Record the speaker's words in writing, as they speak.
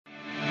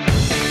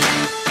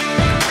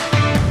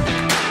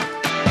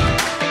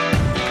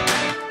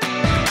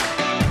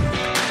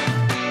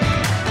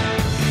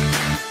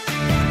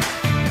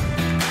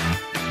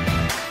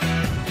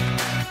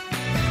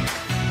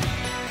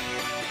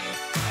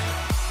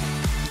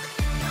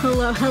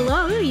Hello,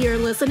 hello. You're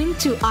listening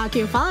to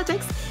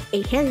Politics,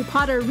 a Harry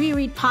Potter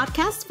reread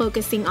podcast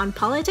focusing on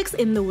politics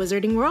in the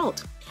wizarding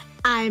world.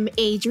 I'm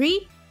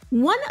Adri,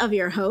 one of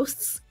your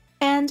hosts,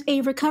 and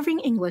a recovering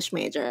English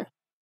major.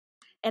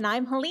 And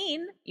I'm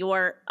Helene,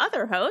 your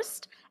other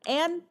host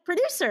and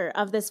producer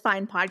of this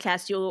fine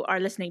podcast you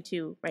are listening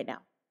to right now.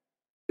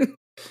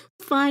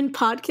 Fine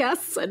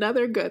podcasts and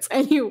other goods.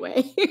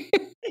 Anyway,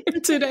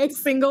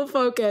 today's single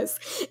focus,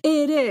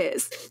 it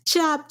is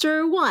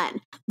Chapter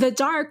 1, The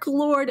Dark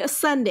Lord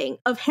Ascending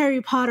of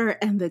Harry Potter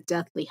and the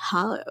Deathly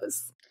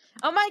Hallows.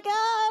 Oh my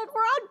god,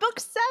 we're on book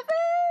 7!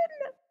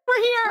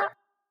 We're here!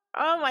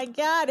 Oh my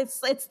god,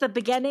 it's the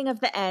beginning of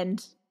the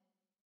end.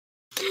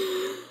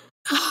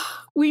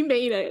 We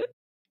made it.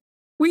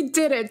 We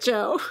did it,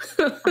 Joe.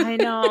 I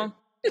know.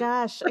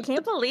 Gosh, I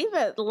can't believe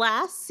it.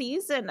 Last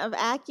season of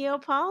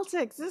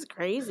Politics. This is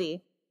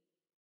crazy.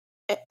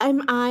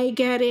 Am I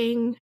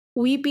getting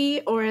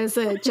weepy, or is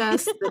it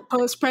just the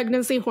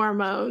post-pregnancy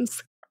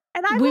hormones?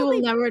 And we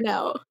will never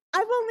know.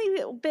 I've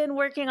only been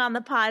working on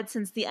the pod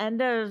since the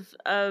end of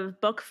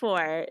book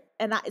 4,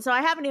 and so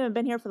I haven't even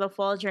been here for the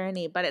full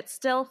journey. But it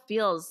still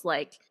feels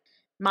like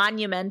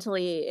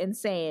monumentally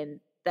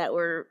insane that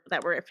we're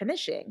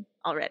finishing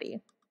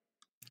already.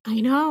 I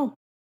know,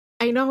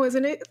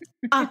 isn't it?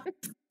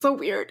 So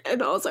weird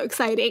and also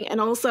exciting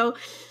and also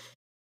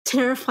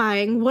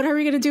terrifying. What are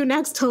we going to do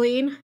next,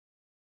 Helene?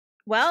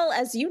 Well,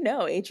 as you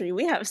know, Adri,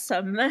 we have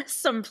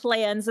some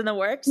plans in the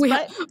works. We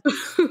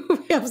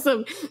have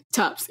some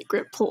top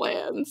secret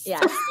plans.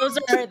 Yeah,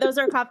 those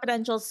are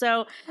confidential.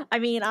 So, I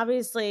mean,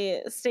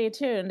 obviously, stay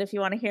tuned if you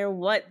want to hear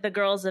what the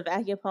girls of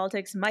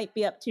Politics might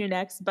be up to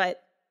next.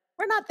 But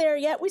we're not there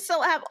yet. We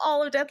still have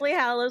all of Deathly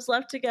Hallows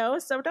left to go.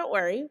 So don't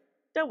worry.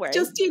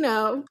 Just,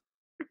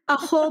 a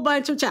whole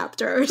bunch of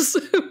chapters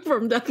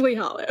from Deathly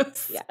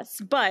Hallows. Yes,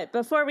 but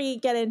before we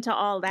get into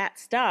all that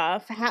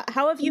stuff,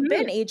 how have you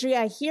been, Adri?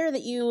 I hear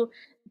that you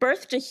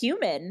birthed a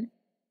human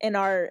in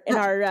our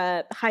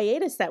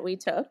hiatus that we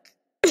took.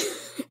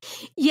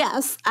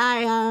 Yes,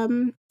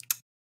 I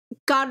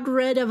got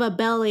rid of a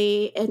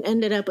belly and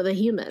ended up with a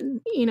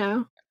human.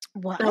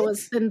 What? That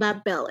was in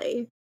that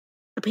belly,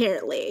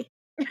 apparently.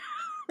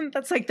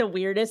 That's like the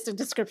weirdest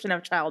description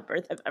of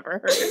childbirth I've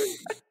ever heard.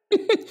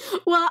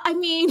 Well, I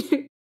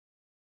mean,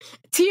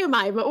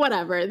 TMI, but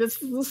whatever. This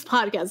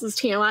podcast is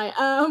TMI.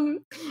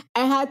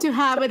 I had to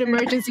have an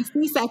emergency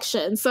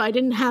C-section, so I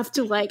didn't have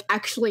to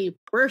actually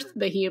birth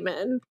the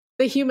human.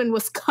 The human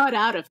was cut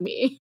out of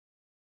me.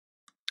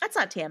 That's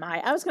not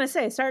TMI. I was going to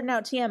say starting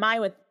out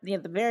TMI with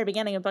the very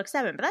beginning of book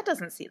 7, but that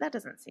doesn't seem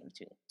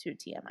too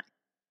TMI.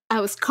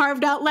 I was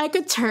carved out like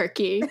a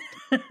turkey.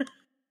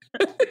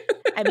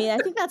 I mean, I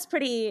think that's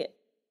pretty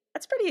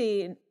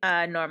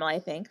normal, I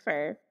think,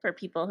 for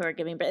people who are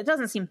giving, but it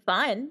doesn't seem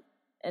fun.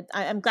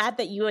 I'm glad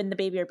that you and the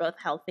baby are both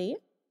healthy.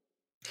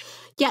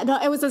 Yeah, no,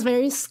 it was a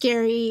very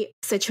scary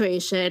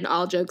situation,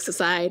 all jokes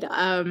aside.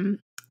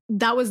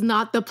 That was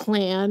not the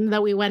plan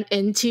that we went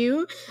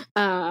into.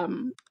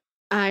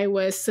 I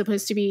was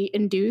supposed to be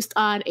induced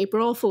on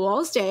April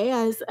Fool's Day,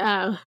 as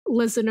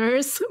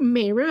listeners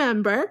may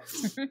remember.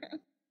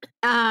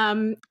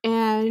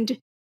 And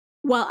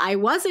while I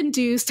was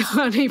induced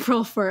on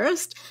April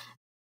 1st,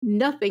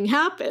 nothing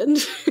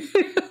happened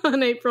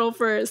on April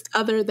 1st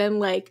other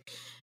than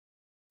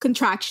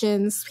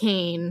contractions,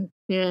 pain,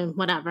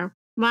 whatever.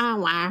 Wah,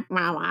 wah,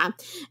 wah, wah.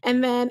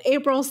 And then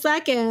April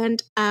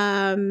 2nd,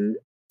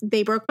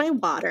 they broke my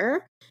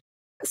water.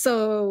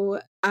 So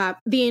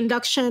the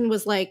induction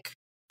was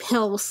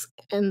pills,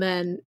 and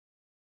then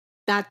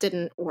that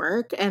didn't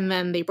work. And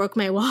then they broke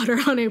my water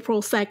on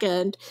April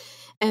 2nd.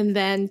 And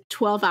then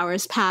 12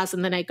 hours passed,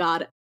 and then I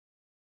got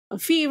a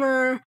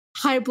fever,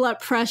 high blood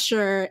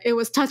pressure. It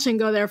was touch and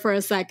go there for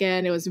a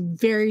second. It was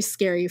very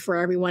scary for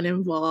everyone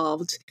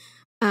involved.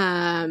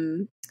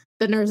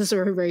 The nurses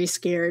were very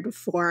scared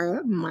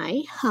for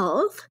my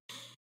health.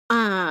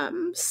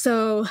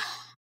 So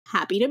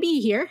happy to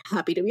be here,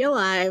 happy to be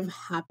alive,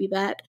 happy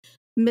that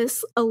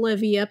Miss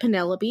Olivia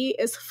Penelope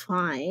is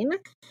fine.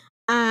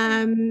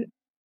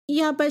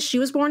 Yeah, but she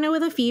was born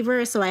with a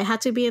fever, so I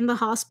had to be in the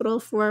hospital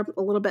for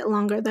a little bit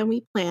longer than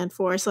we planned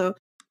for. So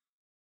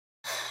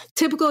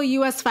typical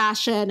US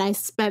fashion, I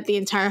spent the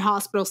entire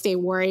hospital stay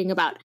worrying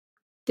about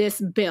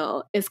this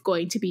bill is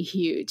going to be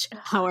huge.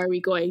 How are we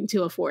going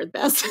to afford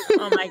this?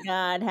 Oh my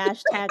God.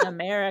 Hashtag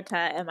America.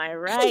 Am I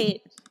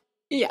right?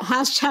 Yeah.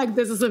 Hashtag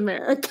this is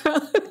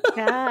America.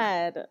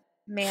 God.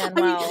 Man,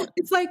 well. I mean,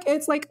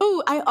 it's like,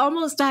 oh, I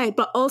almost died,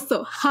 but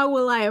also, how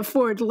will I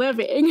afford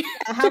living?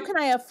 How can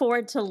I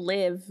afford to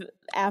live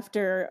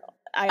after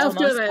I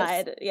almost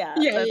died? Yeah.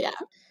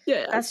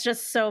 That's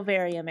just so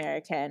very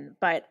American.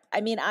 But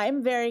I mean,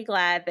 I'm very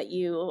glad that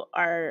you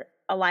are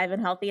alive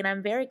and healthy, and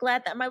I'm very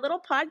glad that my little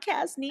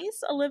podcast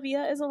niece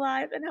Olivia is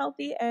alive and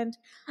healthy, and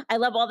I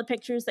love all the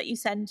pictures that you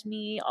send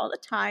me all the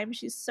time.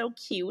 She's so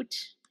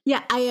cute.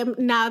 Yeah, I am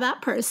now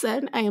that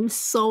person. I am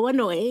so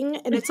annoying,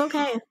 and it's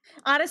okay.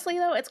 Honestly,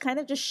 though, it's kind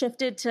of just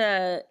shifted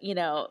to,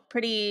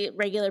 pretty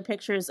regular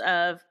pictures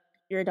of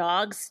your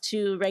dogs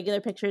to regular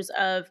pictures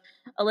of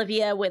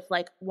Olivia with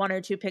like 1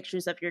 or 2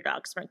 pictures of your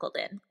dog sprinkled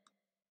in.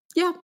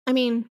 Yeah, I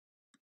mean,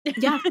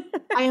 yeah,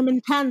 I am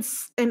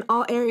intense in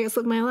all areas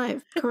of my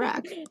life.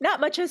 Correct. Not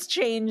much has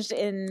changed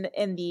in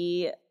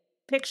the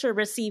picture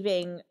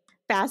receiving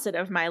facet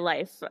of my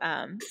life.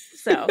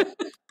 So,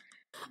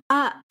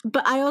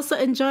 but I also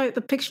enjoy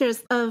the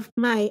pictures of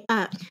my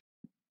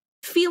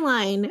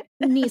feline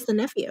niece and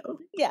nephew.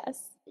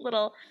 Yes,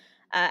 little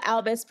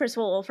Albus,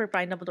 Percival Wolford,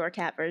 Brian Dumbledore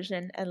cat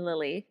version, and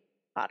Lily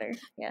Potter.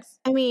 Yes,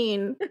 I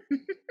mean,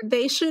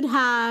 they should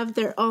have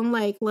their own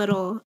like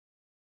little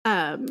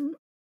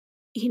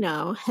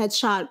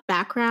headshot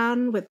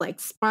background with like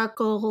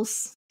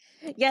sparkles.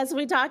 Yes,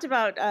 we talked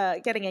about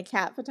getting a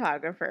cat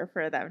photographer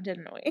for them,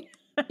 didn't we?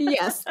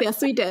 Yes,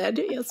 we did.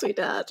 Yes, we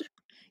did.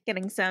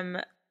 Getting some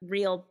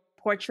real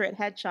portrait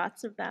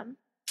headshots of them.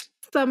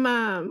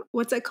 Some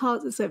what's it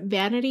called? Is it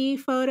vanity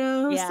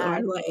photos? Yeah,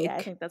 or like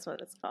I think that's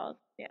what it's called.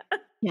 Yeah.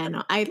 Yeah,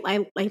 no,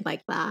 I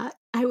like that.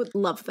 I would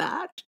love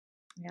that.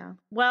 Yeah.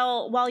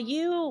 Well, while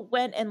you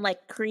went and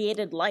like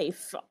created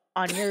life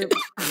on your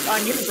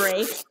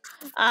break,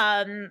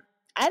 I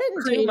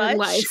didn't do much.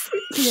 Life.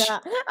 Yeah.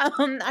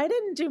 I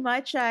didn't do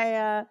much.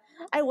 I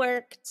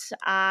worked,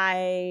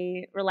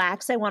 I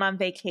relaxed, I went on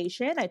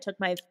vacation. I took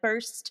my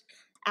first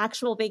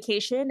actual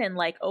vacation in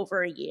like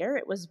over a year.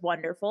 It was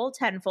wonderful.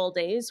 10 full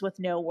days with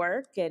no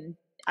work, and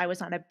I was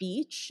on a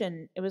beach,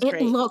 and it was great.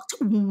 It looked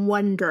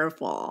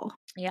wonderful.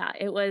 Yeah,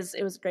 it was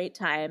a great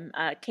time.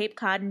 Cape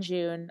Cod in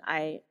June.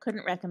 I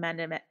couldn't recommend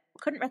it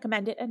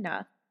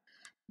enough.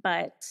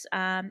 But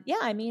yeah,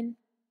 I mean,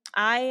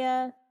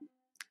 I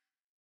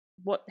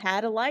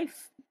had a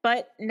life,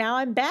 but now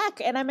I'm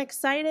back, and I'm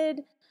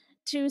excited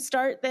to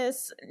start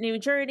this new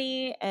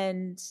journey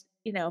and,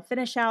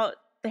 finish out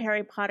the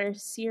Harry Potter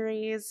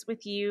series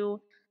with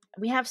you.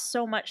 We have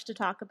so much to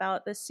talk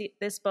about this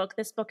book.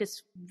 This book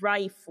is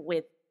rife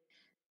with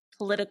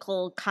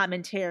political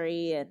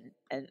commentary, and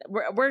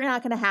we're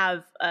not going to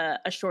have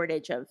a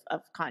shortage of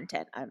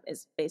content.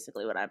 Is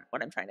basically what I'm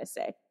trying to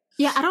say.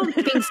 Yeah, I don't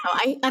think so.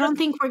 I don't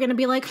think we're going to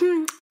be like,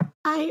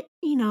 I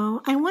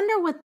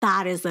wonder what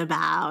that is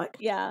about.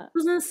 Yeah,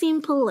 doesn't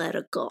seem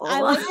political.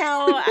 I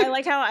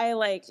like how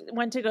I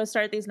went to go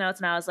start these notes,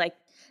 and I was like,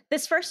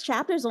 this first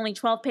chapter is only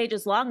 12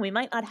 pages long. We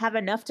might not have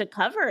enough to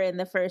cover in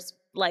the first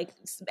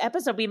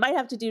episode. We might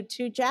have to do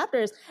 2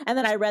 chapters. And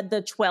then I read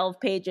the 12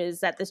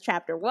 pages that this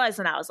chapter was,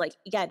 and I was like,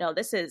 yeah, no,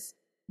 this is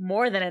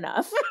more than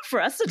enough for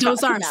us to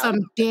Those talk are about. Some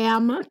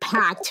damn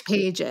packed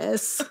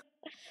pages.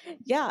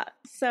 Yeah.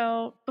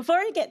 So before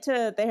we get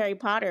to the Harry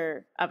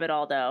Potter of it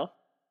all, though,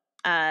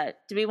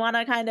 do we want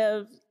to kind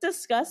of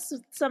discuss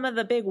some of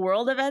the big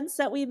world events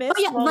that we missed?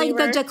 Oh, yeah,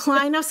 the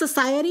decline of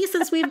society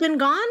since we've been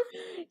gone?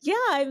 Yeah,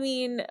 I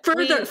mean...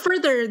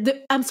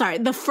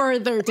 the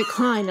further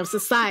decline of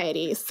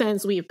society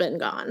since we've been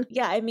gone.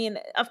 Yeah, I mean,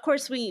 of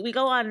course, we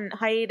go on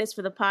hiatus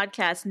for the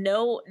podcast.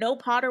 No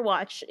Potter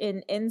Watch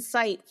in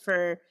sight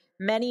for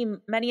many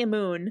a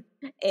moon.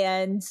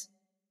 And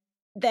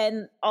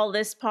then all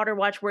this Potter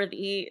Watch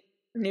worthy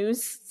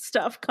news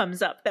stuff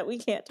comes up that we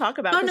can't talk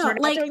about because we're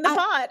not doing the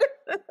pod.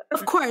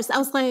 Of course. I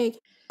was like,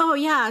 oh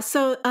yeah,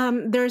 so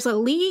there's a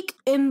leak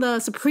in the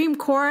Supreme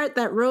Court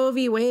that Roe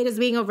v. Wade is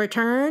being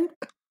overturned.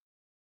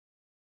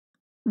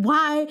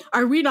 Why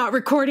are we not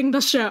recording the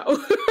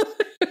show?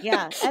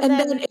 Yeah. And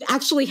then it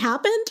actually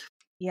happened?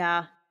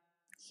 Yeah.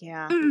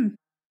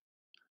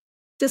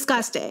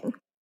 Disgusting.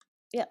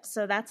 Yep.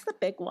 So that's the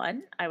big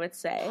one, I would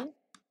say.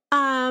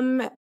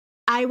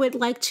 I would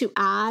like to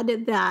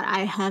add that I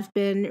have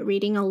been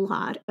reading a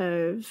lot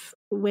of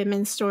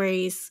women's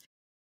stories,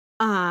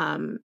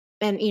 and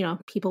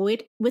people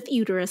with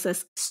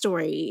uteruses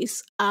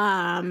stories,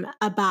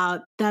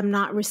 about them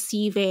not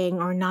receiving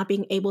or not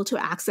being able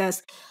to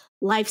access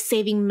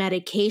life-saving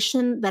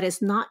medication that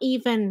is not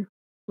even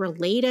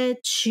related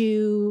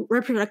to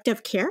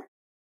reproductive care,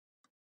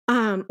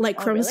 like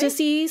Crohn's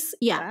disease.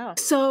 Yeah. Wow.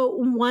 So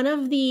one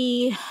of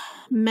the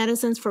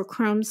medicines for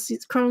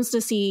Crohn's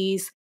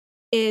disease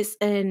is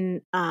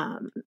an I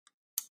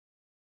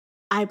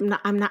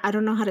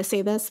don't know how to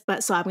say this,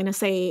 but so I'm going to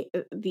say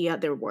a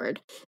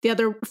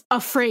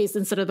phrase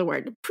instead of the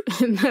word.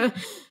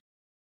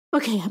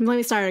 Okay, let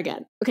me start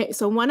again. Okay,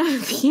 so one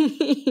of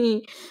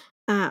the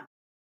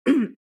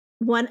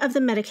one of the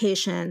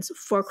medications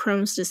for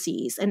Crohn's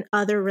disease and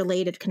other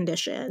related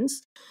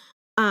conditions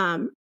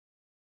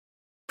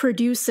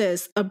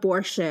produces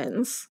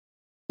abortions,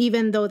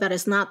 even though that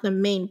is not the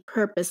main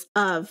purpose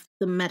of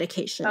the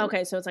medication.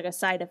 Okay, so it's like a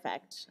side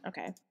effect.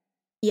 Okay.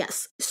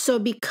 Yes. So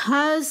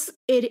because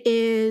it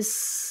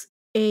is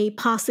a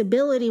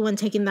possibility when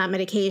taking that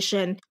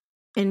medication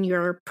and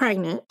you're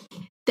pregnant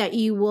that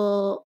you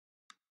will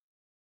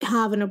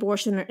have an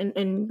abortion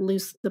and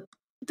lose the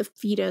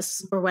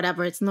fetus or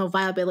whatever, it's no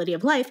viability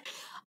of life.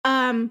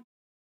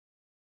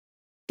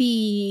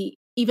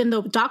 Even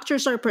though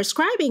doctors are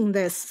prescribing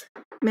this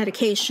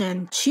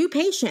medication to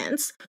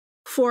patients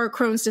for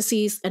Crohn's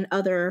disease and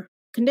other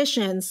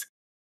conditions,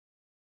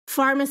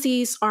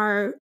 pharmacies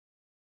are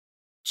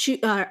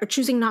are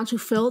choosing not to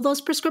fill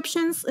those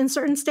prescriptions in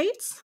certain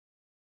states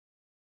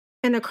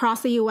and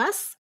across the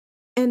U.S.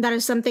 And that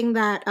is something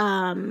that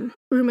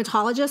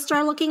rheumatologists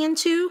are looking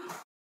into,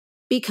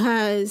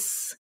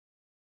 because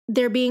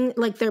their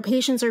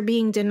patients are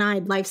being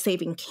denied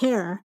life-saving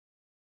care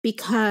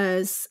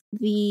because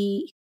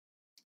the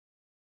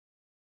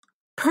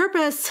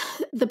purpose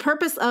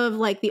of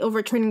like the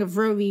overturning of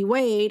Roe v.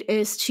 Wade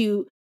is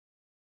to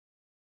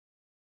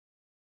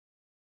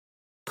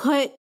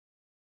put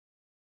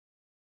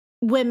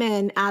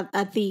women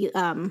at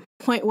the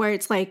point where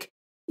it's like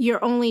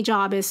your only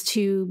job is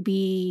to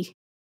be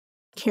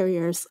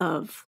carriers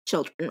of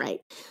children, right?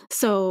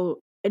 So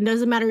it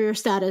doesn't matter your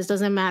status,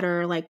 doesn't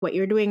matter like what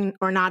you're doing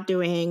or not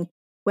doing,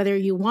 whether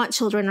you want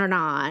children or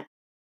not,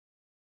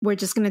 we're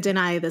just going to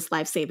deny this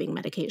life-saving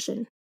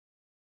medication.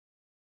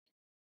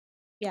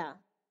 Yeah.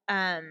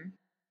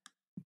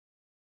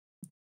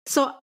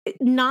 So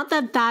not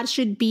that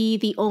should be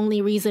the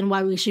only reason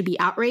why we should be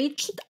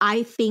outraged.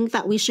 I think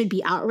that we should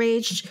be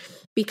outraged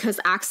because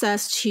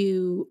access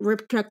to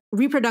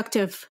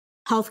reproductive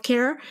health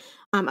care,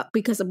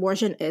 because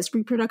abortion is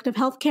reproductive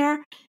health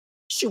care,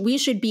 we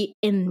should be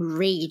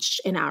enraged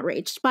and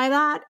outraged by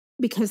that,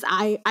 because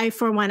I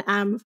for one,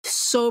 am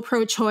so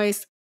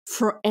pro-choice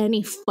for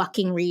any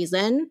fucking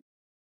reason.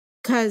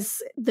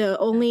 Because the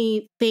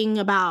only thing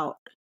about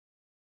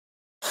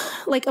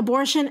like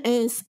abortion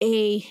is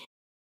a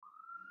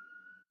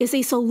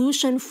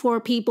solution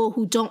for people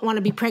who don't want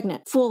to be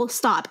pregnant. Full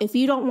stop. If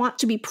you don't want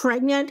to be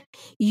pregnant,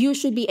 you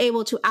should be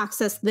able to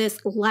access this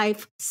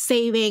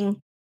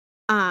life-saving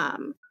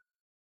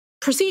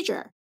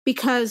procedure.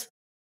 Because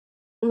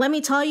let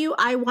me tell you,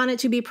 I wanted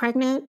to be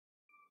pregnant.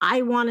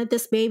 I wanted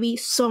this baby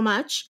so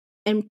much,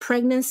 and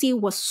pregnancy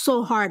was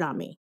so hard on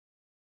me.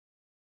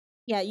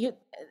 Yeah,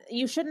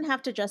 you shouldn't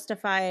have to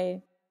justify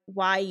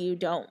why you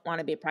don't want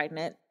to be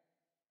pregnant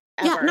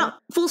ever. Yeah, no,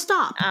 full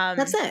stop.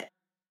 That's it.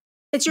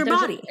 It's your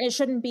body. It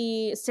shouldn't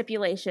be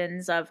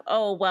stipulations of,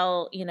 oh,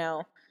 well,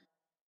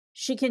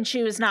 she can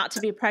choose not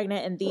to be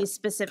pregnant in these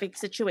specific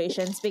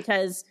situations,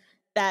 because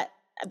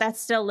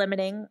that's still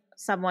limiting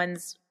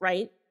someone's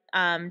right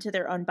to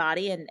their own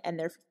body and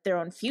their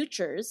own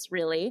futures,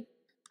 really.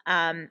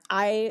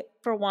 I,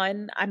 for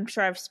one, I'm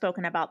sure I've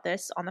spoken about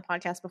this on the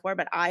podcast before,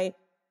 but I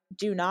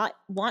do not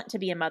want to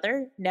be a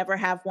mother, never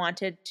have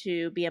wanted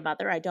to be a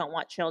mother. I don't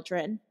want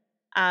children.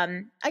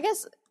 I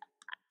guess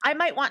I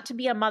might want to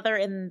be a mother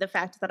in the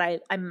fact that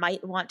I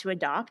might want to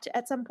adopt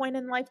at some point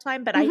in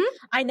lifetime, but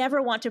I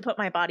never want to put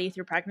my body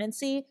through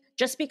pregnancy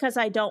just because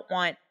I don't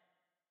want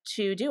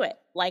to do it.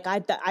 Like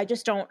I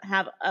just don't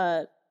have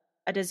a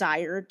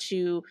desire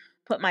to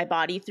put my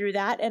body through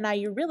that. And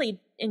I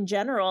really, in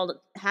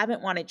general,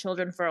 haven't wanted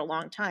children for a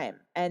long time.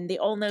 And the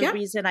only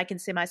reason I can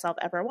see myself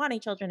ever wanting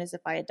children is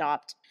if I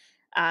adopt.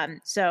 And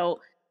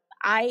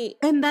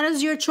that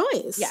is your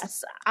choice.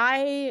 Yes,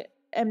 I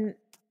am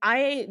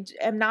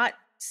not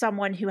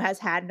someone who has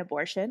had an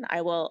abortion.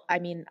 I will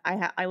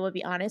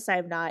be honest. I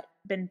have not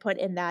been put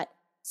in that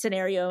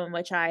scenario in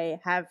which I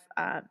have,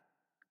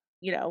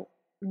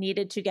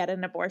 needed to get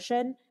an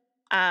abortion.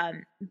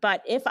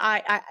 But if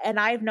and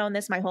I've known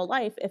this my whole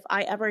life, if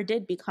I ever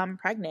did become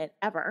pregnant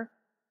ever,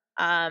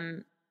 my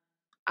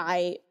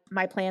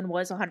plan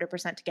was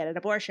 100% to get an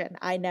abortion.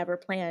 I never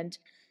planned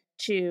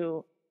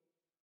to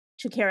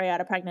carry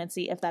out a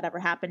pregnancy if that ever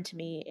happened to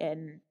me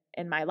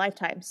in my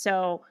lifetime.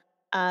 So,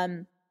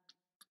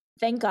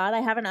 thank God I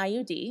have an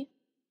IUD,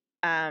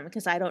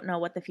 because I don't know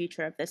what the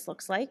future of this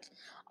looks like.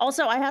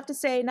 Also, I have to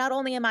say, not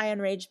only am I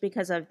enraged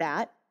because of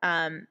that,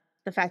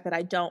 the fact that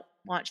I don't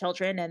want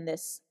children, and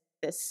this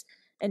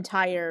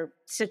entire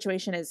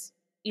situation is,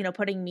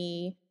 putting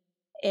me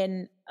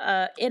in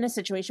a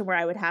situation where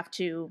I would have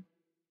to,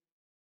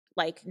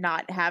 like,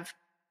 not have,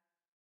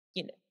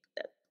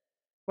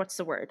 what's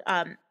the word?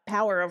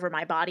 Power over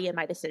my body and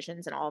my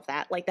decisions and all of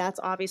that. Like, that's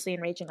obviously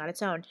enraging on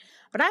its own.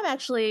 But I'm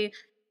actually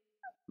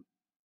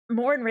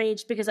more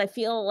enraged because I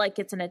feel like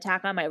it's an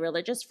attack on my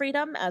religious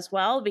freedom as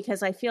well,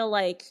 because I feel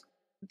like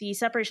the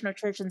separation of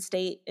church and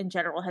state in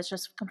general has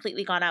just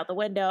completely gone out the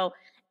window.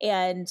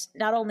 And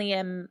not only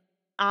am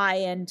I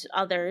and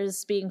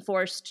others being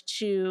forced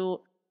to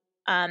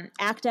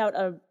act out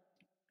a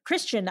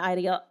Christian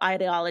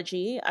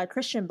ideology, a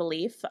Christian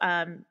belief,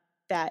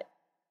 that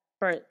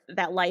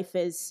life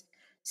is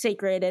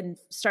sacred and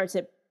starts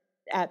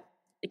at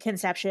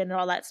conception and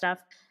all that stuff.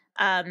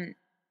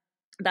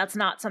 That's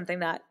not something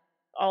that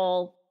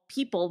all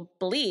people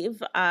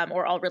believe,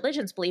 or all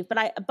religions believe.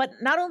 But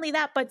not only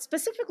that, but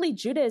specifically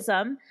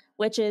Judaism,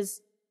 which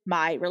is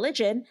my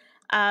religion,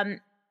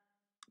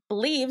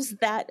 believes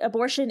that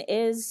abortion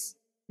is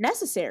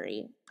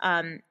necessary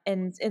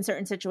in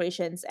certain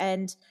situations,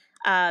 and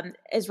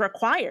is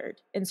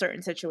required in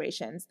certain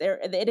situations.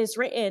 It is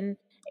written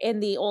in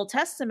the Old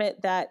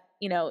Testament that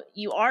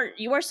you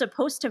are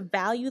supposed to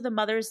value the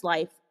mother's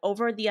life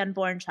over the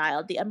unborn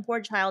child. The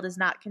unborn child is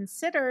not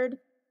considered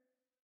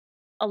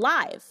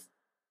alive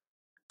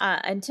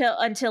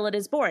until it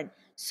is born.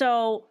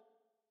 So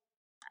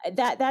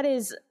that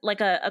is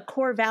like a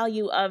core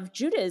value of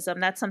Judaism.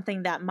 That's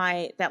something that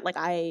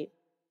I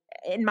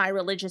in my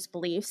religious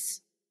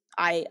beliefs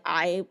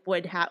I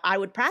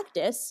would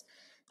practice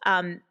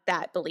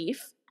that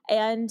belief,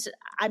 and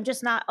I'm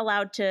just not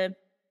allowed to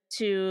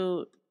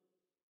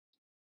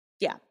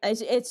yeah,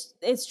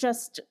 it's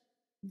just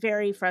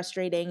very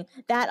frustrating.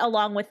 That,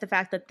 along with the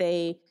fact that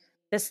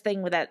this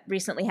thing that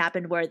recently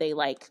happened where they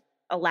like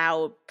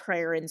allow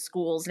prayer in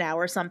schools now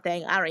or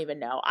something. I don't even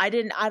know. I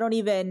don't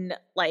even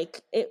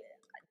like it.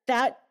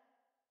 That.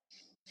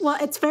 Well,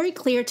 it's very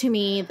clear to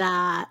me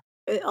that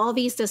all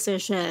these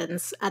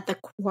decisions, at the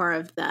core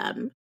of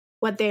them,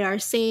 what they are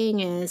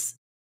saying is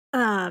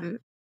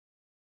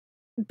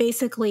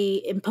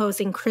basically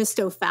imposing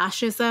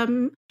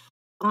Christo-fascism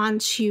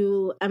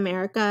onto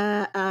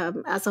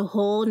America as a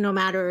whole, no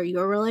matter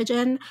your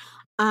religion.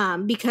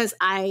 Because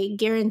I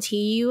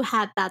guarantee you,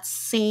 had that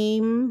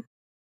same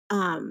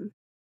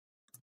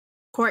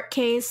court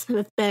case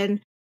have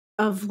been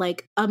of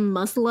like a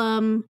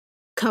Muslim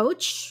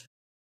coach,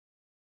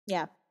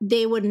 yeah,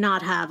 they would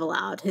not have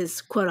allowed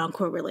his quote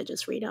unquote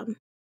religious freedom.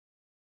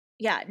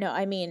 Yeah, no,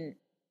 I mean,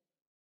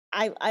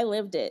 I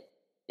lived it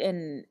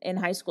in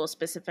high school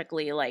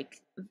specifically.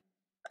 Like,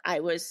 I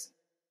was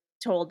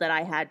told that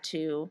I had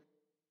to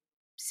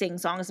sing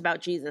songs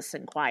about Jesus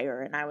in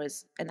choir, and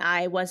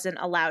I wasn't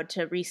allowed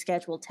to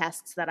reschedule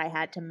tests that I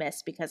had to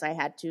miss because I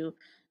had to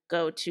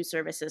go to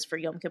services for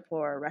Yom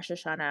Kippur, Rosh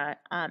Hashanah,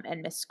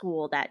 and miss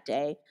school that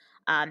day.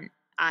 I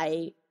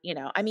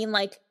mean,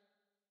 like,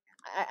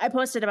 I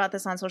posted about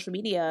this on social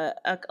media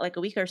like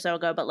a week or so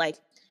ago, but like,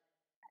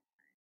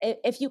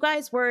 if you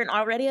guys weren't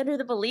already under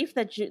the belief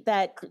that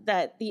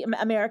the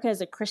America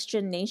is a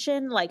Christian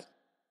nation, like,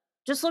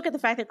 just look at the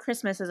fact that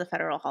Christmas is a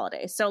federal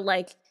holiday. So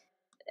like,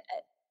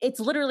 it's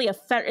literally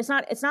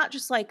it's not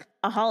just like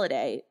a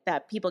holiday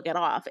that people get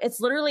off. It's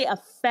literally a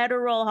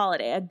federal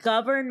holiday, a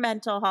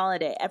governmental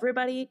holiday.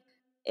 Everybody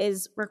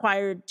is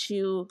required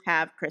to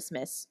have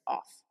Christmas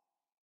off.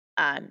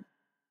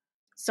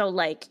 So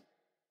like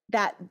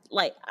that,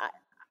 like,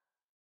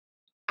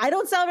 I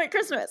don't celebrate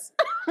Christmas.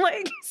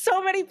 Like,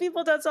 so many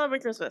people don't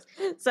celebrate Christmas.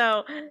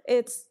 So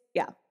it's,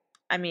 yeah.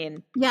 I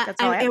mean, yeah,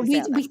 that's all I have to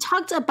say. We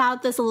talked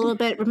about this a little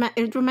bit.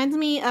 It reminds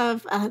me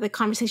of the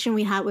conversation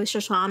we had with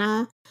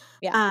Shoshana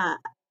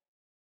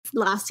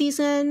last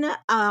season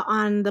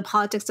on the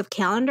politics of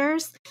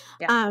calendars,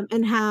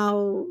 and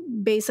how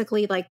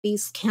basically like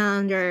these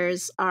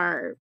calendars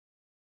are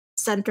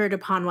centered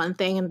upon one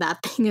thing, and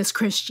that thing is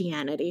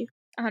Christianity.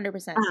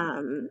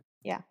 100%.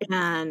 Yeah.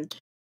 And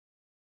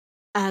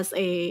as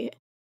a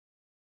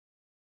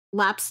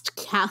lapsed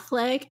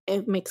Catholic,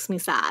 it makes me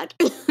sad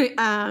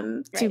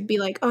to be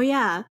like, oh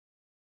yeah,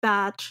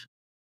 that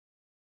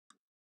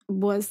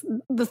was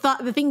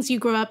the things you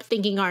grew up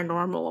thinking are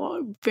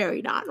normal,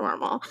 very not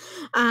normal.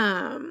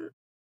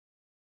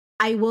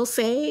 I will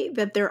say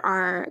that there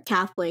are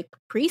Catholic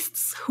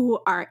priests who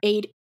are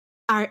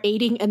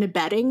aiding and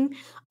abetting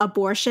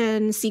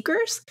abortion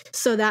seekers,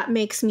 so that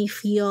makes me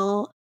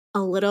feel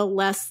a little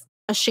less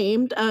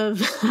ashamed of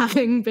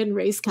having been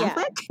raised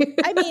Catholic. Yeah.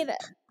 I mean,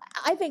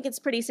 I think it's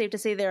pretty safe to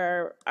say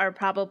there are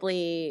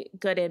probably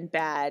good and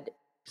bad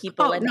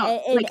people in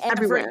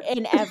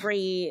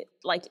every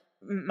like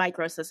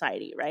micro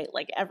society, right?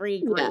 Like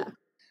every group. Yeah.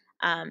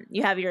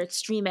 You have your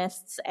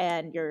extremists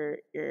and your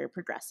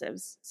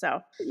progressives.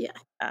 So yeah.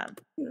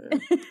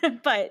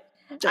 But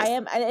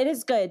it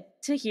is good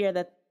to hear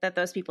that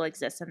those people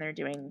exist and they're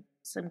doing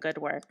some good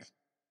work.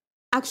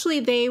 Actually,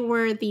 they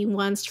were the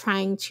ones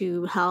trying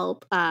to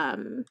help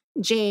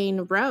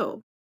Jane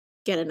Roe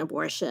get an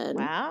abortion.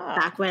 Wow.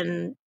 Back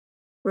when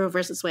Roe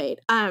versus Wade.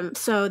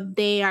 So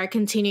they are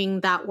continuing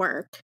that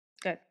work.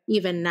 Good.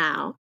 Even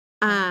now.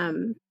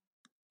 And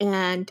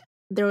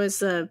there was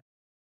the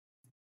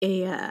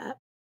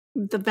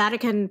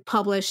Vatican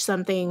published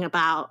something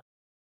about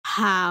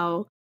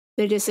how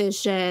the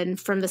decision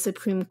from the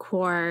Supreme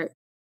Court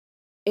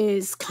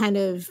is kind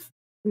of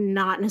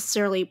not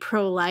necessarily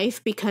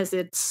pro-life because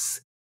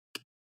it's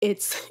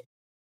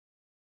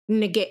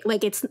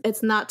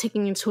not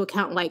taking into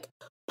account like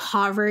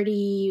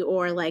poverty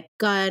or like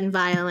gun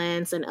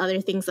violence and other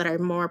things that are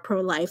more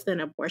pro-life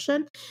than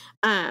abortion.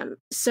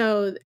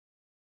 So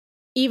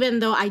even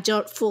though I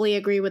don't fully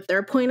agree with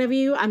their point of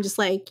view, I'm just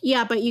like,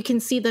 yeah, but you can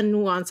see the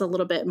nuance a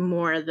little bit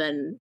more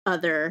than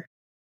other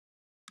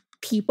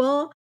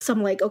people. So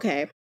I'm like,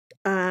 okay,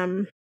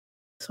 so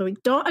we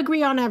don't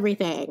agree on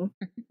everything,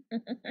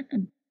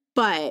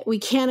 but we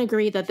can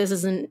agree that this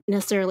isn't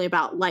necessarily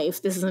about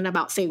life. This isn't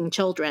about saving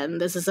children.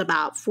 This is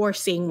about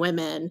forcing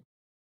women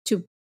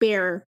to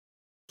bear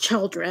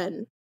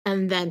children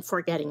and then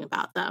forgetting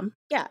about them.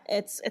 Yeah,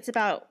 it's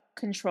about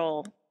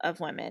control of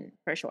women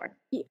for sure.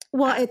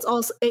 Well, it's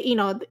also,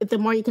 the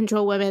more you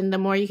control women, the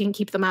more you can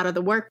keep them out of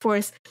the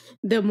workforce,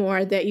 the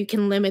more that you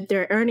can limit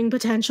their earning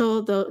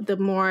potential, the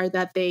more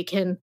that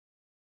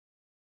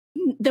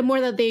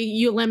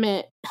you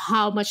limit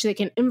how much they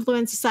can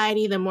influence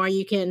society, the more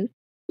you can,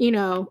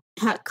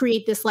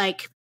 create this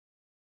like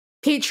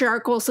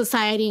patriarchal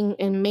society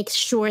and make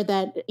sure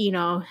that,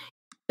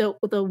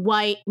 the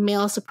white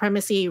male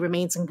supremacy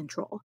remains in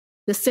control.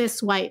 The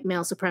cis white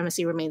male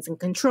supremacy remains in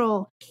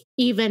control,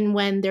 even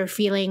when they're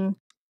feeling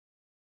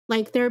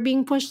like they're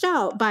being pushed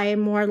out by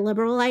more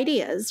liberal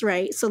ideas,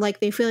 right? So like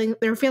they're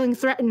feeling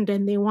threatened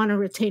and they want to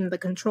retain the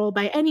control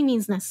by any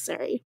means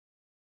necessary.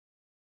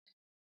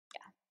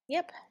 Yeah.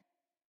 Yep.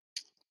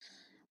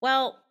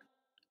 Well,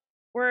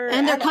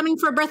 they're coming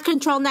for birth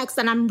control next,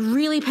 and I'm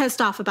really pissed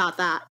off about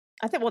that.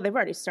 I think they've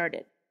already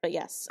started, but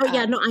yes. Oh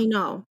yeah, no, I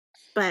know,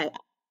 but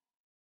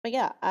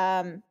yeah,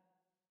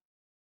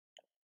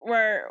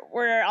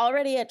 we're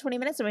already at 20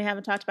 minutes and we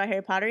haven't talked about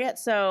Harry Potter yet.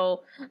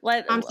 So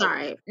I'm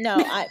sorry.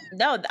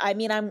 I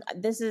mean,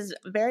 this is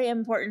very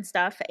important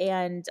stuff,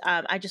 and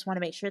I just want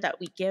to make sure that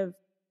we give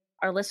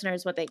our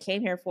listeners what they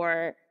came here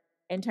for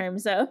in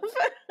terms of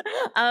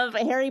of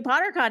Harry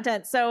Potter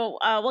content. So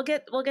we'll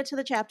get to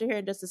the chapter here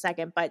in just a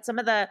second, but some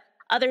of the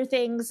other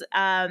things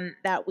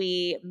that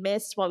we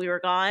missed while we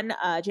were gone,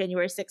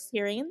 January 6th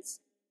hearings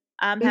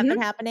have been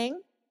happening.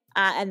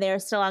 And they're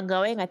still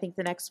ongoing. I think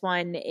the next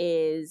one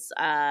is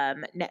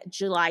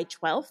July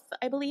 12th,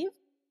 I believe.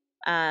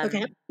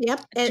 Okay.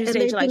 Yep. Tuesday, and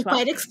they've July been 12th.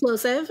 Quite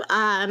explosive,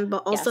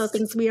 but also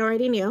things we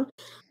already knew.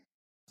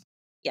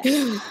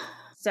 Yes.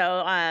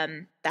 So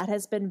that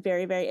has been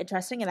very, very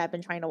interesting, and I've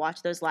been trying to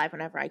watch those live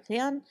whenever I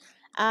can.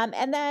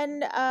 And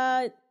then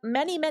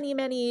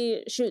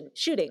many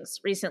shootings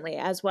recently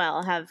as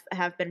well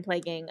have been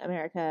plaguing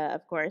America,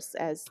 of course,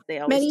 as they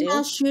always do. Many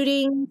mass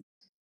shootings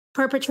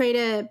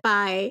perpetrated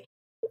by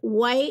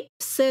white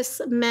cis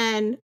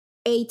men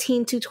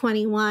 18 to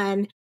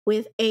 21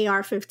 with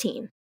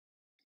AR-15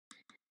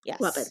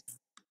 weapons.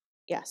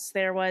 Yes,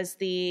 there was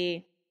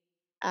the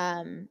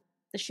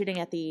shooting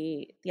at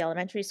the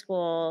elementary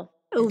school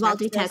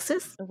Uvalde,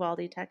 Texas.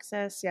 Uvalde,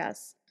 Texas,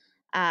 yes.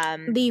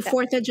 The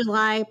 4th of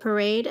July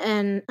parade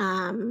in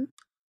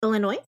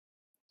Illinois.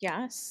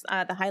 Yes,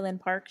 the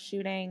Highland Park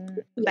shooting.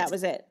 Yes. That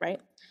was it,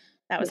 right?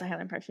 That was the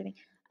Highland Park shooting.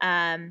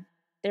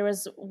 There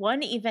was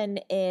one even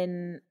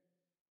in,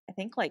 I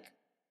think, like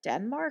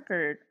Denmark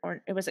or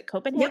was it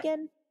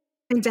Copenhagen?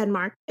 Yep. In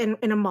Denmark, in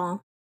a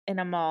mall. In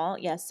a mall,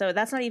 yes. So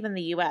that's not even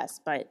the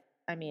U.S., but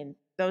I mean,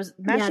 those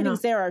mass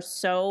shootings there are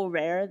so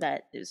rare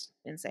that is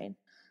insane.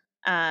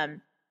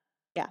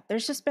 Yeah,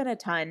 there's just been a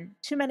ton,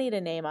 too many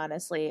to name,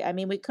 honestly. I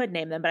mean, we could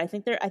name them, but I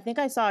think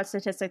I saw a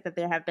statistic that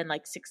there have been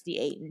like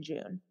 68 in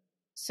June.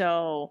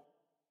 So,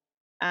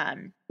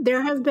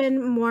 there have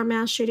been more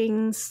mass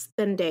shootings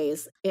than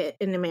days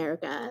in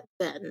America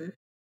than,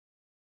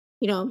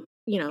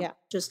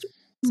 just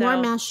more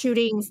mass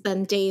shootings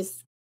than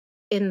days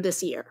in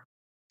this year.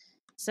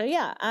 So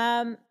yeah,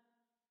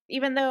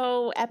 even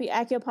though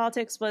Accio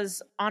Politics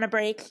was on a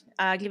break,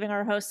 giving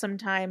our host some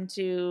time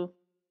to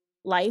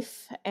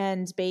life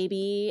and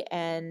baby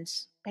and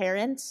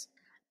parents,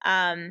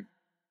 the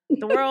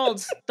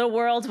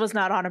world was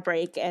not on a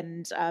break,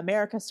 and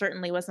America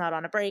certainly was not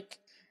on a break,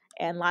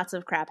 and lots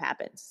of crap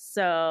happened.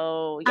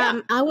 So yeah,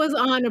 I was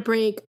on a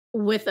break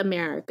with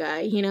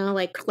America,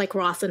 like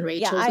Ross and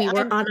Rachel. Yeah, we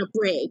were on a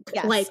break.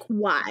 Yes. Like,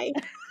 why?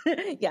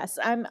 Yes,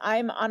 I'm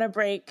on a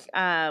break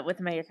with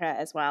America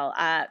as well.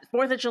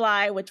 4th of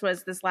July, which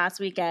was this last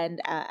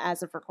weekend,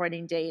 as of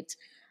recording date,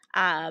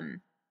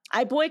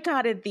 I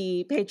boycotted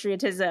the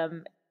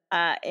patriotism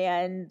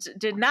and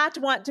did not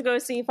want to go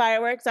see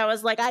fireworks. I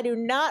was like, I do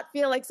not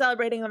feel like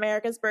celebrating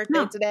America's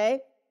birthday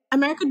today.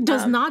 America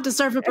does not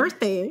deserve a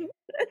birthday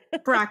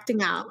for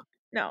acting out.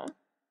 No.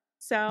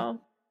 So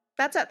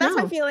that's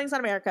my feelings on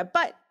America.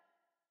 But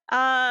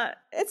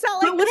it's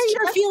not like. But what are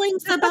your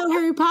feelings about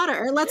Harry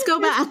Potter? Let's go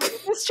back.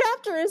 This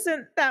chapter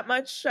isn't that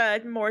much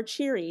more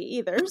cheery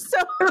either. So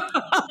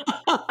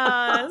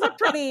it's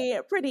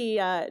a pretty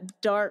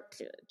dark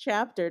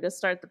chapter to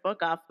start the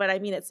book off. But I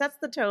mean, it sets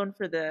the tone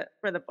for the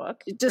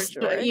book. Just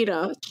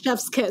sure.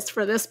 Chef's kiss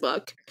for this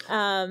book.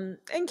 In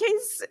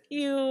case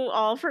you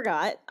all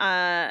forgot,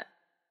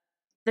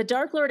 The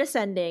Dark Lord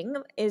Ascending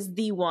is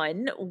the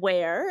one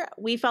where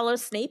we follow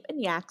Snape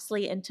and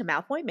Yaxley into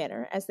Malfoy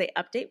Manor as they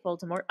update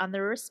Voldemort on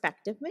their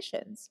respective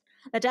missions.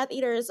 The Death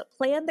Eaters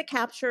plan the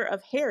capture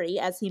of Harry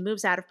as he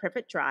moves out of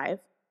Privet Drive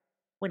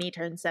when he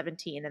turns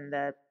 17 and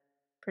the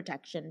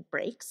protection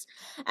breaks,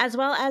 as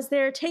well as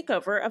their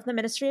takeover of the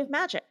Ministry of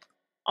Magic.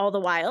 All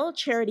the while,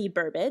 Charity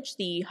Burbage,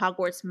 the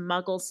Hogwarts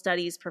Muggle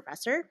Studies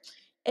professor,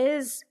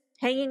 is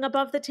hanging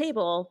above the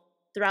table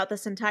throughout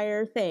this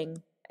entire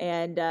thing,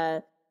 and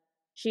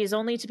she is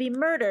only to be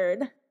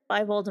murdered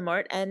by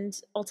Voldemort and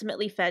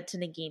ultimately fed to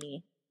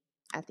Nagini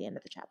at the end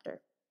of the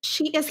chapter.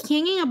 She is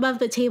hanging above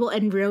the table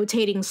and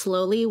rotating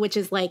slowly, which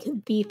is like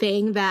the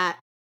thing that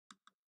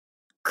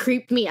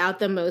creeped me out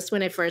the most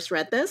when I first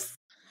read this.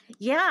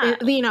 Yeah.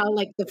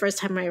 Like the first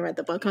time I read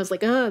the book, I was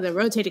like, oh, the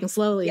rotating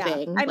slowly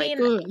thing. I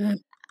mean,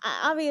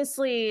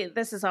 obviously,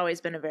 this has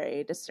always been a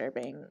very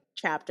disturbing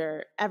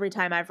chapter every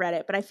time I've read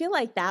it, but I feel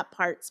like that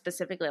part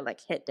specifically like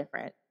hit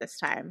different this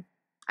time.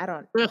 I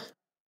don't... Ugh.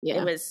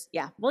 Yeah. It was,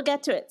 we'll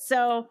get to it.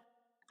 So,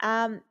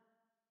 on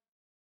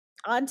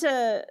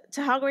to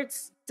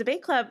Hogwarts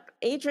Debate Club.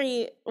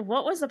 Adri,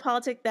 what was the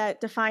politic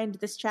that defined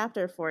this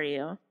chapter for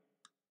you?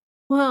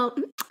 Well,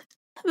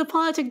 the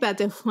politic that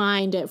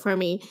defined it for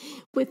me,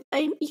 with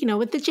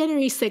with the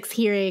January 6th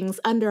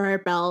hearings under our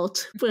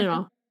belt,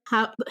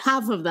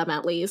 half of them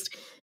at least,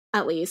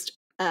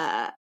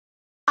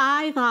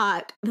 I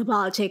thought the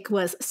politic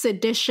was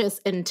seditious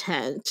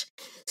intent.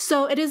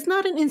 So it is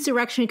not an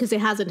insurrection because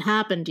it hasn't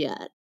happened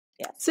yet.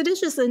 Yes.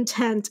 Seditious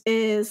intent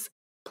is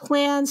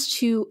plans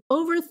to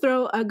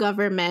overthrow a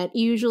government,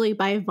 usually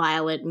by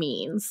violent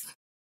means.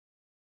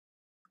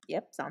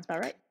 Yep, sounds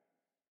about right.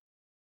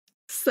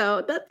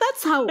 So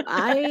that's how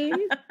I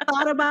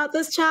thought about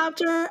this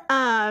chapter.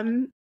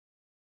 What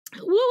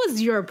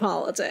was your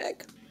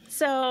politic?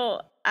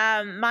 So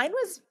mine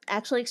was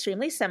actually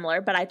extremely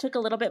similar, but I took a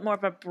little bit more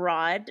of a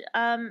broad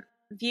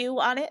view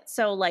on it.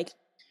 So like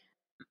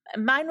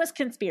mine was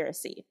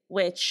conspiracy,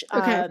 which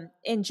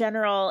in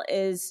general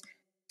is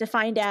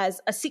defined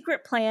as a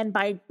secret plan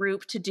by a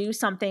group to do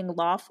something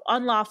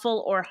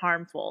unlawful or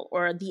harmful,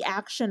 or the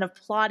action of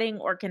plotting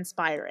or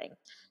conspiring.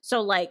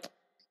 So like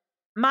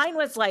mine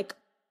was like,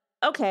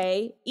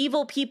 okay,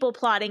 evil people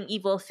plotting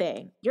evil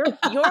thing.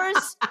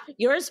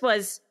 Yours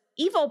was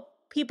evil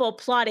people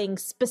plotting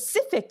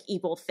specific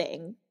evil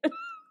thing.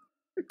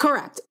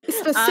 Correct.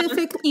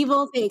 Specific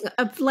evil thing,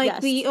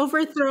 like the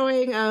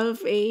overthrowing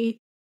of a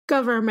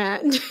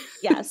government.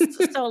 Yes.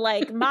 So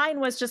like mine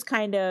was just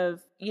kind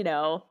of,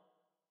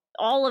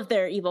 all of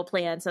their evil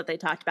plans that they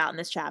talked about in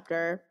this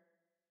chapter,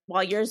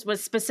 while yours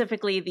was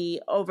specifically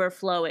the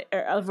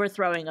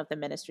overthrowing of the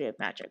Ministry of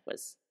Magic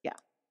was,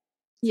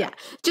 Yeah.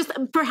 Just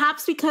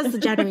perhaps because the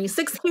January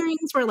 6th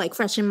hearings were like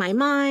fresh in my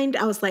mind.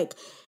 I was like,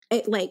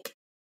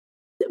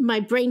 my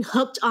brain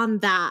hooked on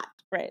that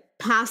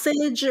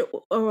passage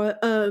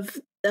of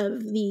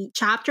the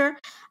chapter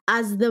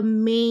as the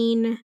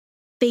main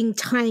thing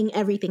tying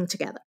everything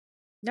together.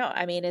 No,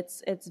 I mean,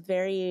 it's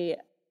very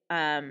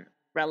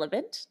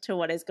relevant to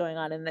what is going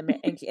on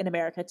in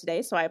America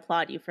today. So I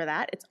applaud you for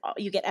that.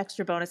 You get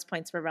extra bonus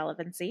points for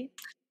relevancy.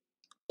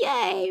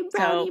 Yay,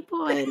 brownie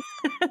points.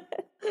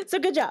 So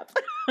good job.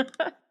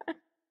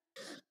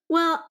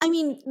 Well, I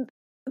mean,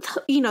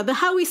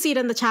 how we see it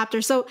in the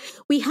chapter. So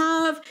we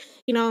have,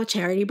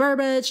 Charity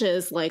Burbage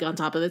is like on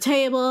top of the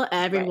table.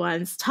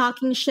 Everyone's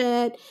talking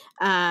shit.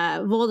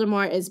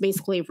 Voldemort is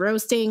basically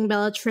roasting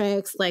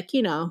Bellatrix, like,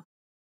 yada,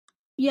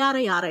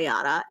 yada,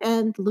 yada.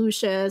 And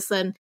Lucius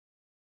and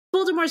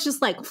Voldemort's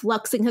just like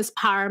flexing his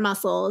power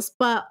muscles.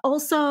 But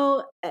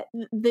also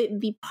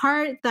the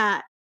part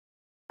that,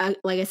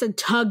 like I said,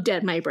 tugged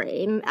at my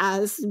brain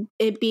as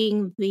it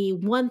being the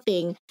one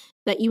thing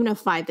that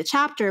unified the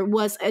chapter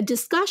was a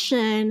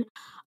discussion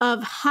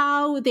of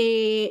how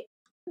the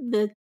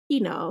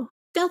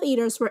Death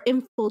Eaters were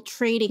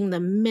infiltrating the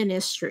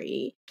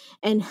Ministry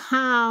and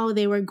how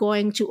they were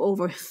going to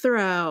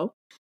overthrow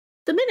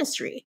the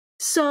Ministry.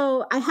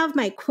 So I have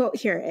my quote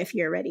here if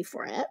you're ready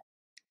for it.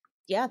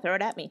 Yeah, throw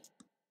it at me.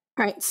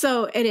 All right,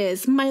 so it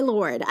is, "My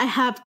lord, I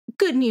have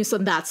good news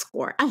on that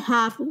score. I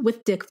have,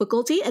 with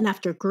difficulty and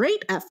after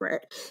great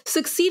effort,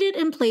 succeeded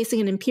in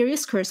placing an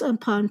imperious curse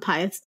upon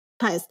Pious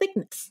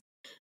Thickness.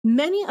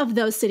 Many of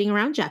those sitting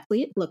around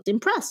Jackley looked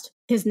impressed.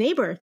 His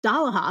neighbor,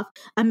 Dolohov,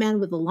 a man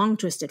with a long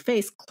twisted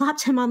face,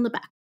 clapped him on the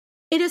back.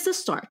 'It is a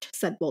start,'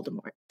 said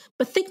Voldemort.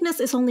 'But Thickness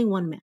is only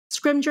one man.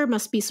 Scrimgeour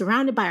must be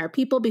surrounded by our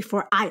people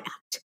before I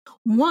act.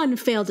 One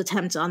failed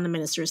attempt on the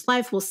minister's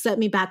life will set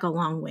me back a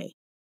long way.'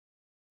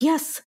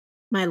 'Yes,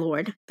 my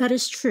lord, that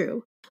is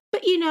true.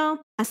 But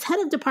as head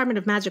of Department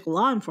of Magic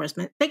Law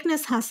Enforcement,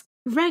 Thickness has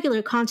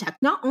regular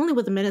contact not only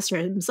with the minister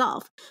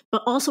himself,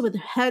 but also with the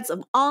heads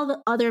of all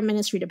the other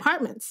ministry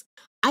departments.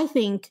 I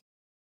think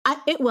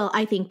it will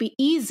be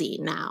easy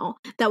now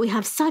that we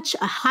have such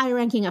a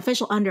high-ranking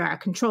official under our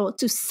control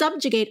to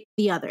subjugate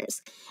the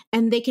others,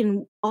 and they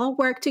can all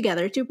work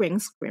together to bring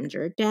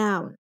Scrimgeour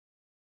down.'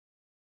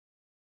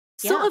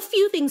 So a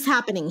few things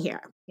happening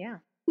here. Yeah.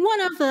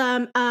 One of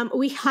them,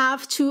 we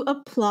have to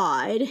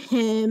applaud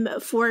him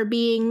for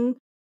being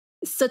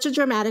such a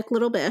dramatic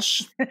little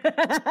bish.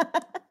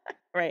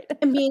 Right.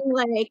 And being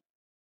like,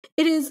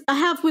 I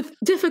have with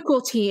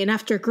difficulty and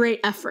after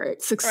great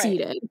effort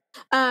succeeded.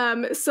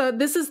 Right. So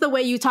this is the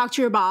way you talk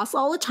to your boss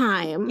all the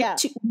time. Yeah.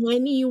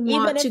 When you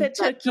want to get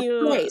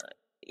the praise.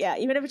 Yeah,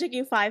 even if it took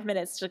you 5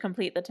 minutes to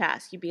complete the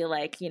task, you'd be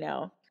like,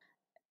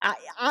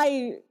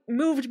 I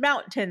moved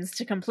mountains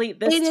to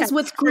complete this task. It is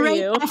with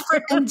great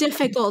effort and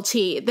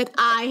difficulty that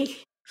I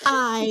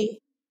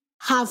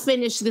have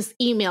finished this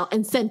email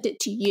and sent it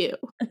to you.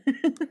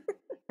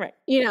 Right.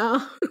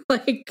 Yeah,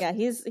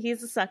 he's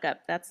a suck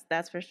up.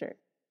 That's for sure.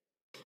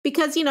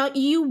 Because,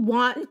 you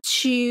want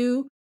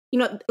to,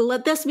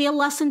 let this be a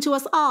lesson to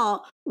us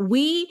all.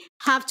 We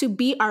have to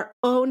be our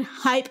own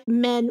hype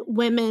men,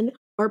 women,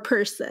 or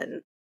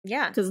person.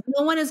 Yeah. Because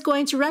no one is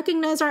going to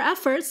recognize our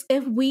efforts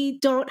if we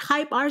don't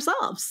hype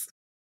ourselves.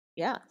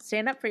 Yeah.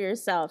 Stand up for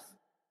yourself.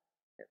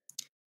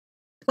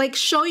 Like,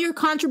 show your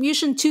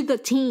contribution to the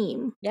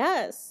team.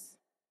 Yes.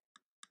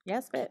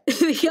 Yes, but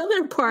the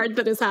other part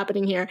that is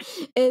happening here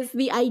is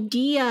the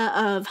idea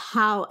of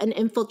how an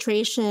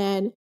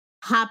infiltration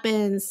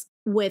happens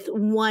with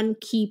one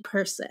key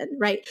person,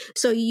 right?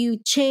 So you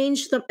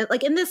change them,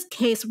 like in this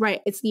case,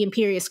 right, it's the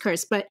Imperious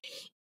Curse, but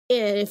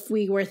if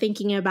we were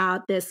thinking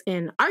about this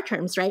in our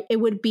terms, right, it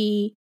would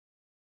be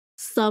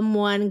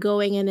someone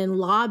going in and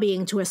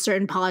lobbying to a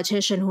certain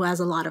politician who has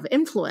a lot of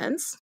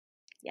influence.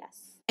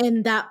 Yes.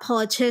 And that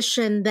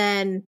politician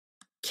then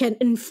can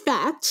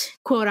infect,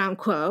 quote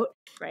unquote,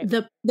 right.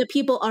 the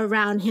people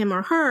around him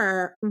or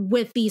her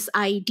with these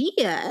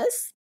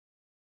ideas.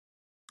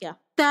 Yeah.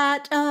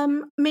 That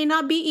may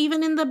not be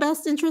even in the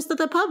best interest of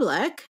the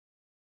public.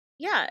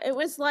 Yeah, it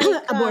was like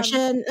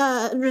abortion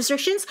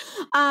restrictions,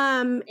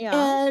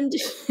 yeah.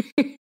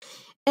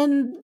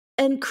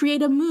 and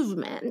create a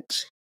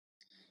movement.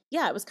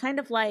 Yeah, it was kind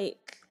of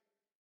like,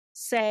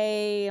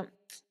 say,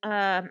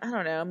 I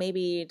don't know,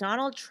 maybe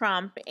Donald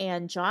Trump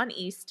and John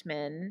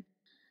Eastman,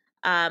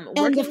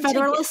 and the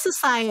Federalist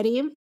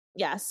Society.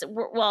 Yes,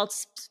 well,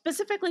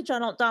 specifically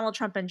Donald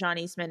Trump and John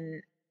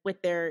Eastman,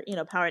 with their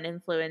power and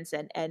influence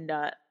and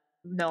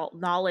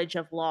knowledge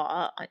of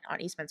law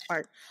on Eastman's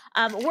part,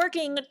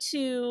 working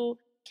to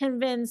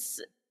convince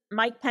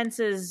Mike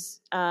Pence's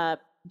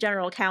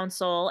general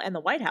counsel and the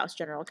White House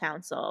general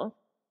counsel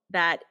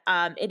that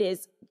it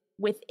is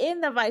within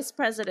the vice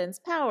president's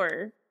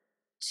power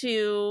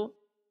to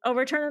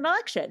overturn an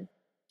election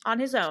on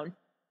his own.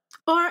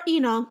 Or,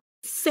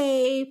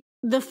 say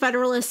the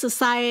Federalist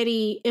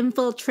Society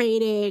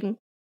infiltrating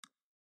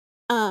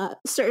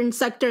certain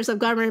sectors of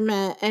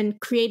government and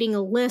creating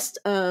a list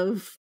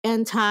of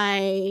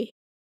anti-choice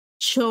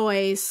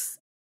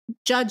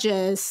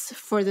judges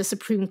for the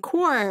Supreme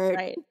Court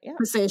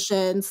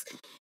positions,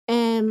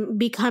 and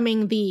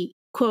becoming the,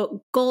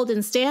 quote,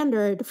 golden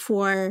standard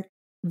for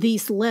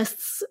these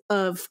lists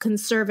of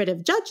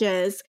conservative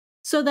judges,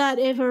 so that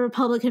if a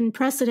Republican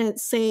president,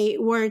 say,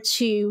 were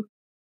to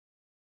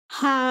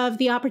have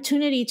the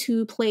opportunity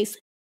to place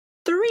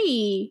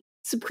 3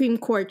 Supreme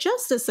Court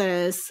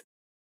justices,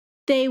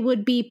 they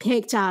would be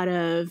picked out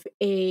of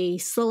a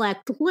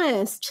select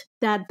list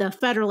that the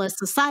Federalist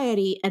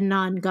Society, a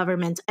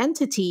non-government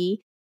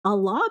entity, a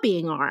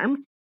lobbying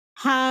arm,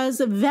 has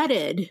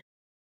vetted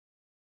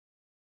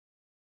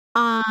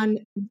on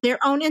their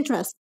own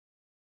interest.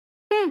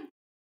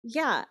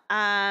 Yeah,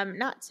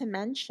 not to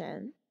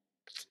mention,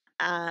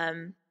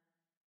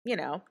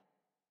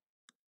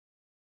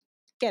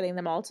 getting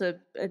them all to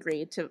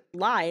agree to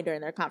lie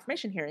during their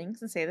confirmation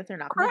hearings and say that they're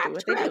not going to do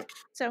what they do.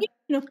 So,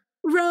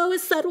 Roe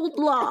is settled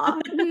law.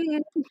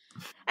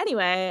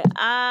 Anyway,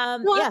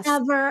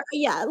 whatever.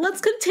 Yes. Yeah,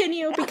 let's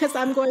continue because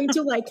I'm going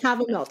to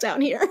have a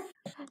meltdown here.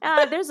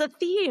 There's a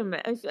theme,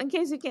 in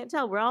case you can't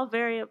tell. We're all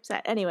very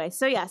upset. Anyway,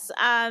 so yes,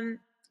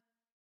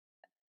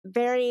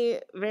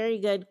 very, very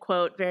good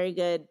quote, very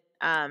good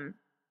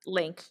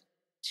link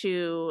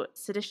to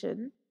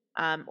sedition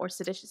or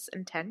seditious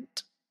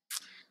intent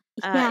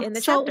in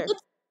the chapter.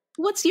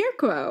 What's your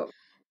quote?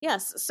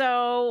 Yes,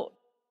 so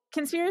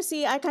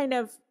conspiracy, I kind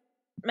of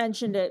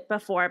mentioned it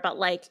before, but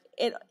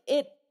it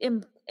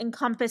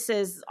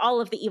encompasses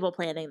all of the evil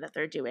planning that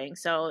they're doing.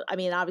 So, I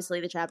mean,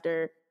 obviously the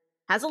chapter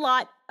has a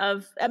lot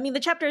of, the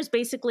chapter is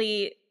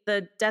basically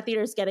the Death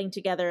Eaters getting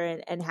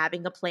together and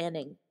having a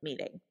planning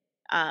meeting.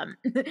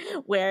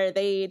 Where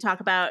they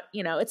talk about,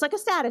 it's like a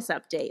status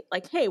update.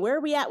 Like, hey, where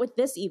are we at with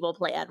this evil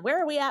plan?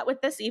 Where are we at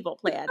with this evil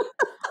plan?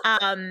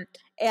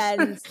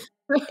 And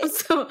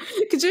so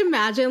could you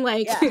imagine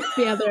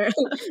the other,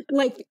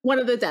 one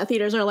of the Death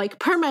Eaters are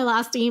per my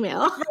last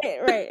email.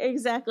 Right,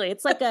 exactly.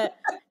 It's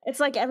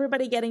like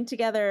everybody getting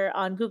together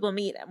on Google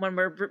Meet when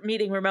we're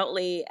meeting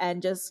remotely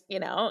and just,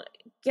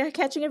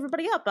 catching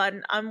everybody up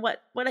on what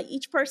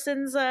each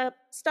person's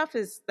stuff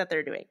is that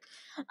they're doing.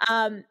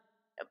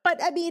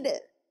 But I mean,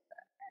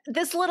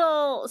 this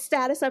little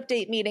status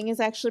update meeting is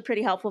actually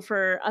pretty helpful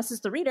for us as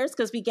the readers,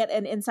 because we get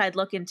an inside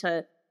look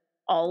into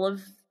all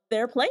of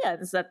their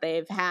plans that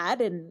they've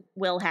had and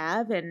will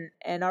have and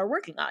are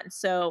working on.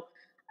 So,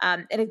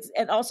 and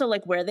also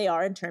where they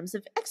are in terms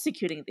of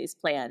executing these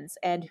plans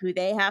and who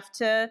they have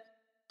to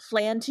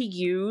plan to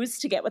use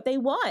to get what they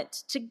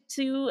want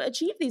to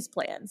achieve these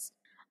plans,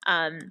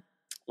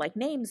 like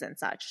names and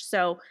such.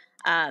 So,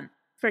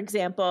 for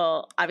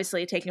example,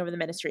 obviously taking over the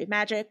Ministry of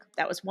Magic,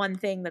 that was one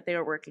thing that they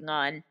were working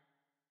on.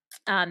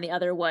 The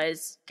other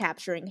was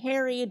capturing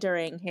Harry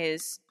during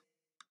his...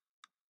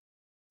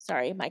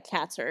 Sorry, my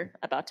cats are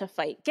about to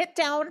fight. Get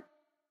down!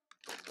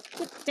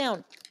 Get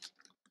down!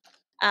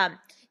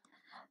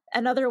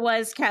 Another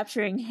was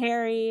capturing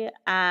Harry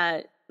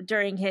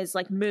during his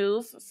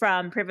move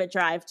from Privet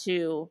Drive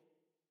to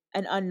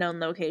an unknown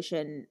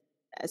location,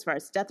 as far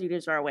as Death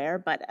Eaters are aware,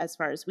 but as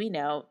far as we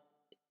know,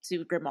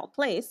 to Grimmauld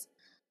Place.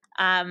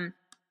 And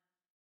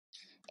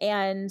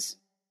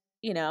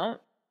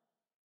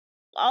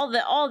all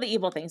the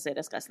evil things they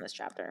discuss in this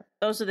chapter.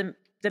 Those are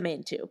the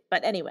main 2.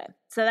 But anyway,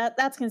 so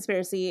that's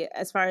conspiracy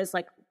as far as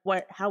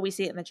how we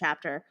see it in the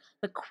chapter.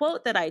 The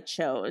quote that I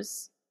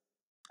chose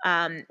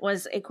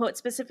was a quote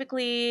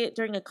specifically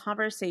during a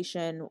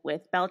conversation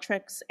with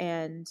Bellatrix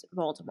and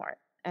Voldemort,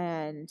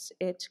 and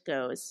it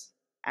goes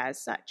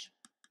as such.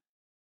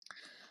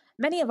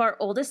 Many of our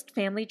oldest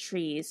family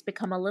trees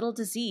become a little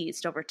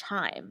diseased over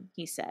time,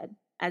 he said,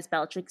 as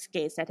Bellatrix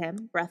gazed at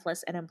him,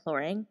 breathless and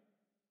imploring.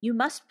 You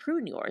must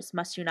prune yours,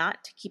 must you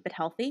not, to keep it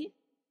healthy?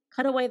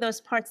 Cut away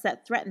those parts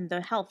that threaten the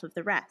health of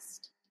the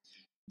rest.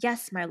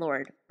 Yes, my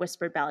lord,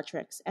 whispered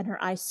Bellatrix, and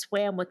her eyes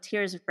swam with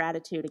tears of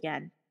gratitude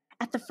again.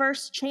 At the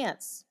first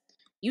chance.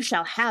 You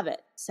shall have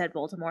it, said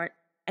Voldemort,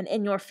 and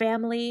in your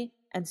family,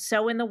 and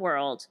so in the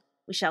world,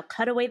 we shall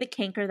cut away the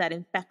canker that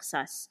infects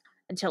us,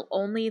 until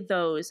only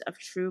those of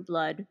true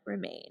blood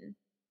remain.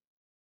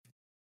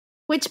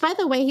 Which, by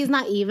the way, he's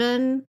not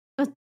even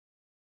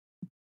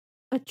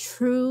a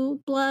true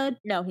blood.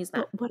 No, he's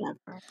not.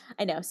 Whatever.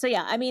 I know. So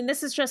yeah, I mean,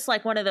 this is just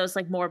like one of those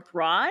like more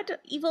broad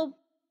evil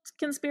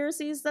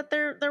conspiracies that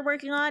they're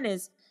working on.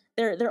 Is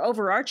their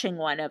overarching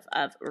one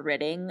of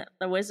ridding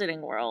the wizarding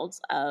world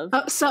of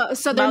so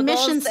their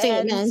mission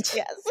statement.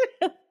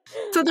 Yes.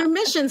 So their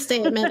mission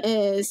statement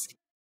is,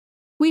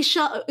 we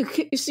shall,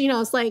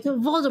 it's like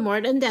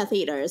Voldemort and Death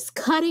Eaters,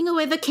 cutting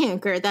away the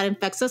canker that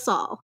infects us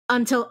all,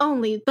 until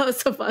only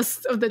those of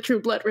us of the true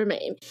blood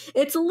remain.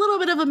 It's a little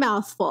bit of a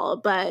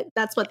mouthful, but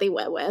that's what they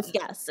went with.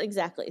 Yes,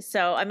 exactly.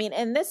 So, I mean,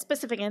 in this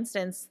specific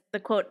instance, the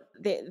quote,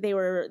 they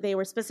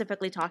were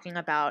specifically talking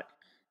about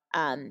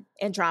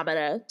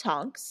Andromeda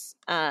Tonks.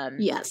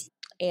 Yes.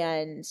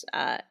 And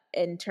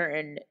in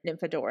turn,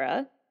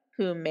 Nymphadora,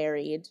 who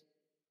married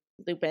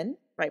Lupin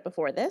right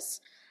before this.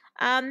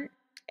 And,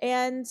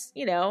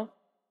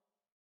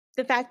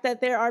 the fact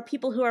that there are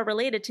people who are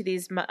related to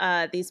these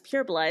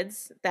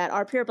purebloods that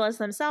are purebloods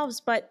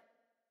themselves, but,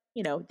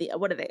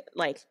 what are they,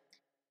 like,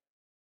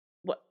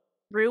 what,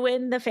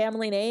 ruin the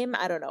family name?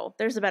 I don't know.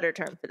 There's a better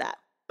term for that.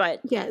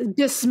 But yeah,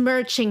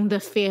 besmirching the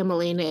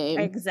family name.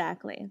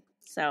 Exactly.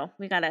 So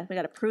we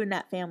gotta prune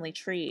that family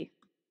tree.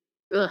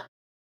 Ugh.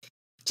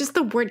 Just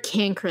the word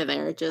canker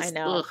there. Just I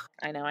know. Ugh.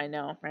 I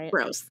know, right?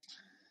 Gross.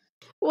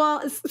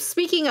 Well,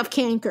 speaking of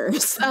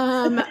cankers,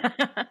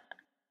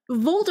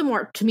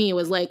 Voldemort to me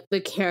was like the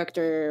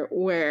character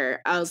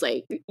where I was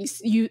like,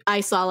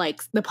 I saw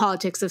like the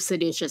politics of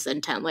seditious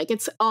intent. Like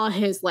it's all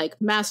his like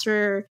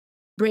master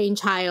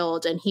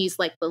brainchild, and he's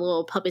like the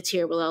little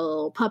puppeteer with all the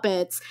little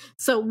puppets.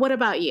 So what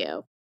about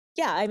you?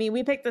 Yeah, I mean,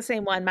 we picked the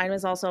same one. Mine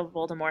was also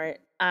Voldemort.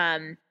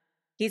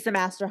 He's the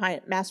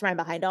mastermind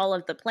behind all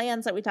of the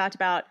plans that we talked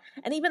about.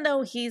 And even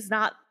though he's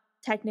not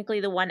technically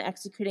the one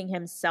executing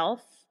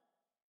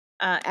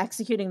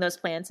those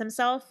plans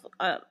himself,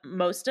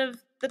 most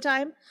of the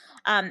time,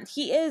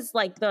 he is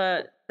like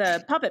the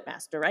puppet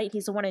master, right?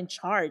 He's the one in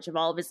charge of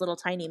all of his little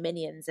tiny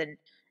minions, and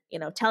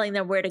telling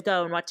them where to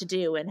go and what to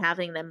do, and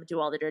having them do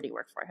all the dirty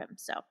work for him.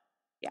 So,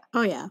 yeah.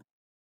 Oh yeah,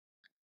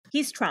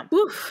 he's Trump,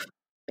 Oof.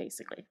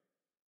 Basically.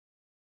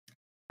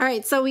 All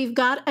right, so we've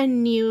got a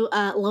new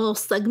little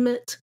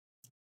segment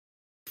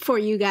for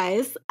you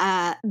guys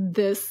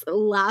this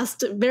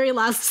very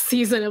last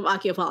season of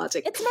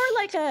Ocupolitics. It's more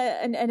like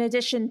an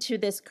addition to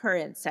this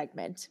current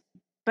segment.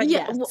 But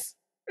yeah, yes.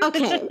 Well,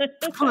 okay,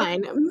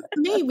 fine.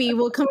 Maybe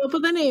we'll come up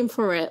with a name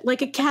for it,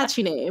 like a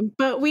catchy name,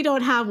 but we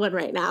don't have one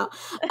right now.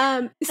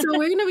 So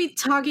we're going to be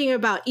talking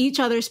about each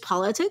other's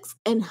politics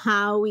and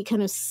how we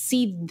kind of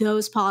see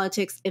those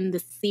politics in the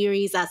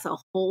series as a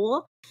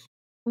whole.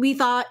 We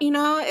thought,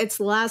 it's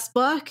the last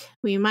book.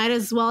 We might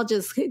as well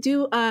just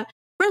do a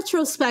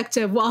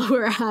retrospective while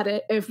we're at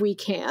it, if we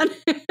can.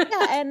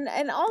 Yeah,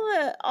 and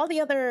all the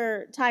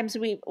other times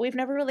we've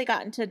never really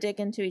gotten to dig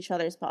into each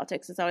other's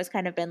politics. It's always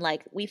kind of been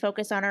like we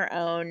focus on our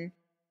own,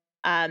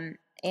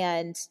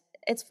 and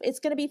it's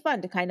going to be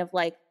fun to kind of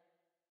like,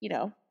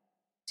 do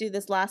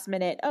this last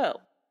minute. Oh,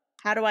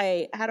 how do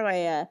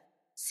I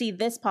see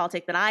this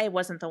politic that I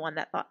wasn't the one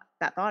that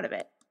thought of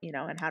it,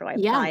 and how do I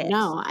apply it? Yeah,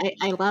 no,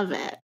 I love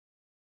it.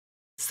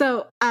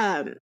 So,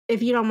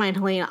 if you don't mind,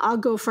 Helena, I'll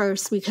go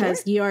first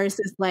because yours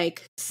is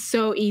like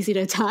so easy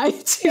to tie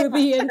to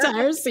the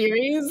entire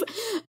series.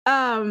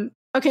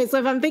 Okay, so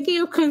if I'm thinking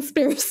of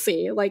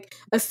conspiracy, like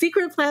a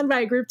secret plan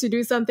by a group to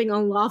do something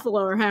unlawful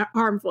or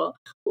harmful,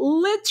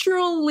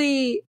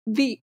 literally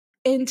the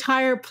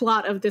entire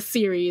plot of the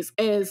series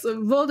is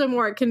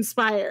Voldemort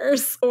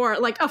conspires, or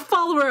like a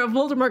follower of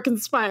Voldemort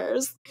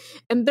conspires,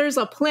 and there's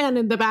a plan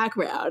in the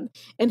background,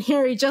 and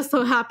Harry just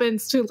so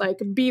happens to like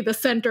be the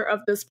center of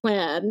this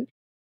plan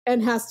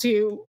and has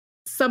to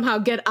somehow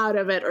get out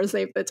of it or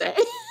save the day.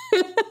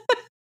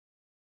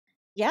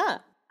 Yeah,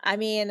 I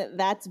mean,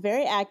 that's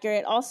very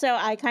accurate. Also,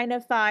 I kind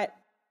of thought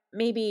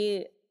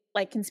maybe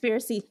like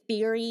conspiracy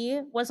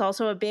theory was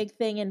also a big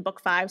thing in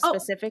book 5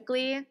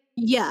 specifically.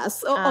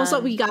 Yes.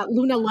 Also, we got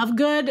Luna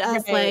Lovegood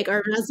as like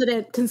our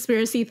resident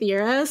conspiracy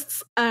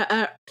theorists.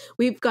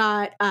 We've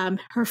got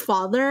her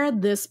father,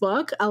 this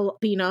book,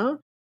 Albino.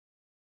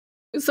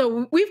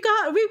 So we've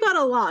got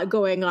a lot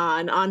going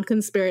on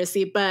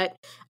conspiracy, but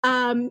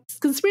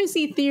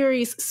conspiracy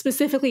theories,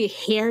 specifically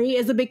Harry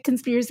is a big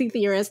conspiracy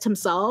theorist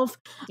himself.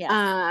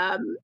 Yes.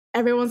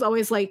 Everyone's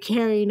always like,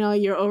 Harry, no,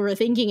 you're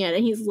overthinking it.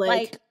 And he's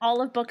like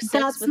all of book 6.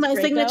 That's my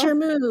Draco. Signature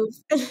move.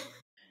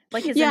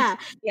 Like his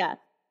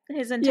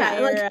his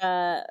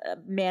entire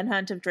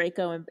manhunt of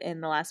Draco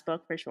in the last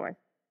book, for sure.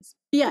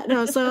 Yeah,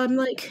 no, so I'm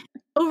like,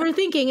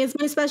 overthinking is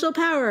my special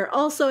power.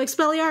 Also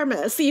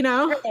Expelliarmus, you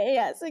know? Right,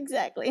 yes,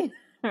 exactly.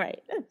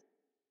 Right.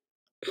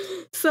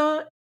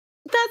 So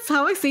that's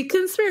how I see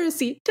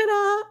conspiracy.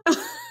 Ta-da!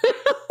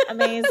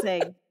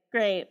 Amazing.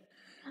 Great.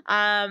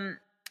 I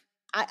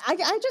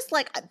just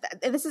like,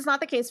 this is not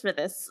the case for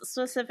this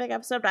specific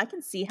episode, but I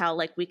can see how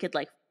like we could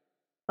like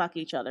fuck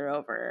each other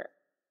over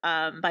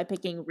by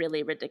picking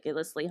really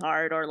ridiculously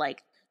hard or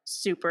like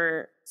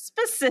super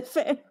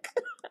specific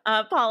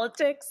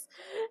politics.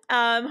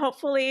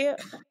 Hopefully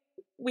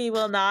we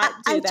will not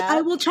do that.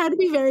 I will try to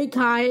be very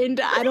kind.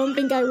 I don't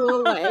think I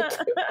will like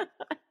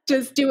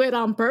just do it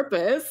on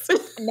purpose.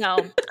 No,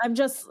 I'm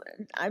just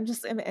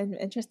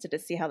interested to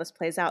see how this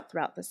plays out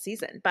throughout the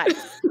season. But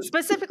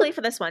specifically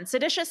for this one,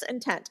 seditious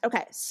intent.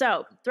 Okay,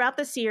 so throughout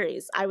the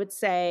series, I would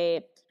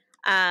say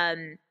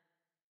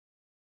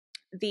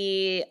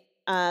the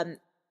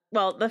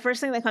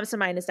first thing that comes to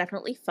mind is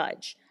definitely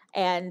Fudge.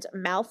 And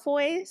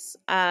Malfoy's,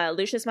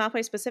 Lucius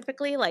Malfoy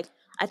specifically, like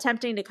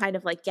attempting to kind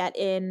of like get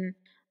in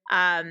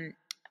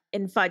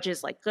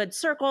Fudge's like good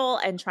circle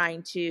and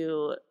trying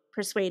to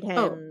persuade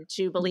him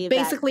to believe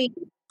basically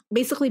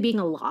being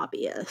a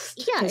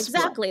lobbyist. Yeah,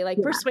 exactly.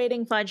 Like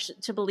persuading Fudge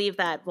to believe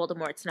that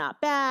Voldemort's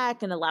not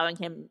back and allowing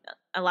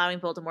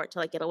Voldemort to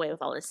like get away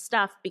with all this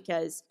stuff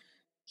because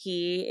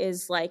he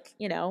is like,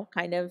 you know,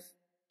 kind of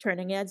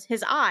turning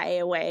his eye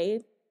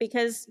away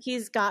because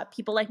he's got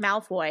people like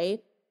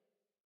Malfoy,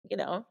 you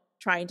know,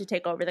 trying to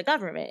take over the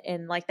government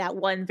in like that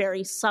one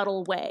very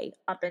subtle way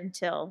up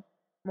until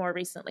more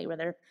recently when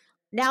they're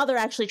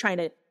actually trying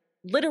to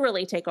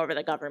literally take over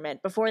the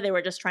government. Before they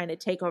were just trying to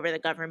take over the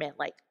government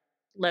like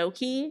low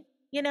key,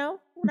 you know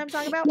what I'm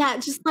talking about? Yeah,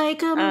 just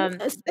like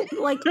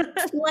like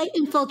slight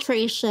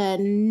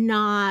infiltration,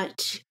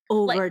 not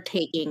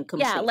overtaking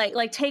completely. Yeah,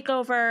 like take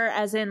over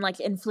as in like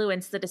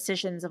influence the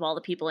decisions of all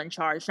the people in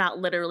charge, not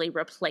literally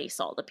replace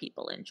all the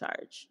people in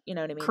charge. You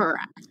know what I mean?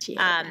 Correct.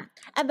 Yeah.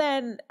 And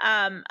then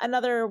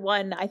another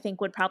one I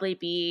think would probably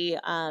be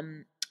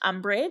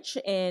Umbridge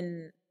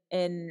in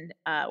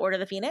Order of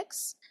the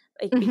Phoenix.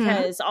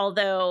 Because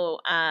although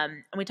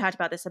and we talked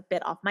about this a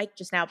bit off mic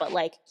just now, but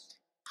like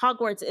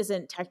Hogwarts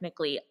isn't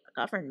technically a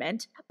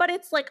government, but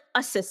it's like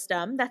a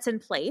system that's in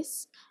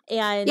place.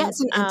 And yeah, it's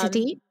an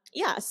entity.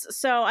 Yes.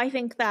 So I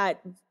think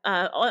that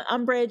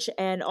Umbridge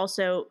and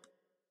also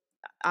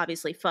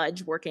obviously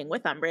Fudge working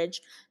with Umbridge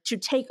to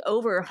take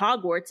over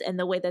Hogwarts and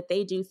the way that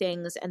they do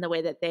things and the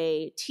way that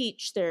they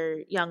teach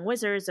their young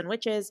wizards and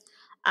witches,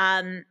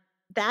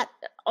 that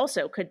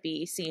also could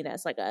be seen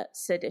as like a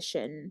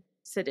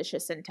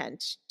seditious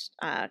intent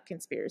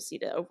conspiracy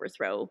to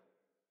overthrow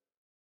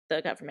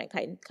the government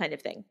kind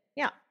of thing.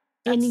 Yeah.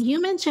 And you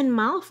mentioned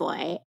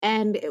Malfoy,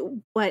 and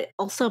what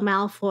also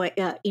Malfoy,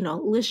 you know,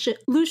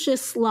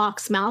 Lucius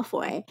Locks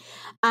Malfoy,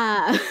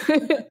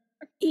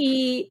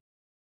 he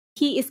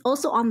is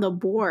also on the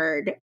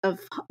board of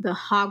the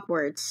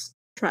Hogwarts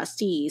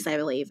trustees, I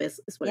believe is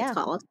what it's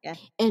called. Yeah.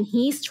 And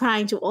he's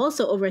trying to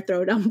also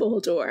overthrow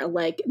Dumbledore,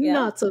 like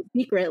not so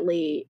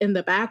secretly in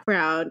the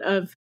background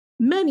of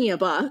many a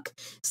book.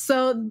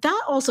 So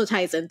that also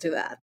ties into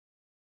that.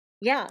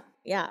 Yeah.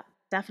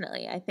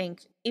 Definitely. I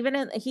think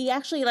he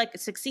actually like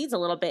succeeds a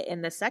little bit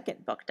in the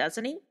second book,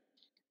 doesn't he?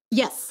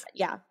 Yes.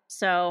 Yeah.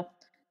 So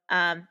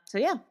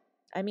yeah,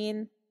 I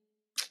mean,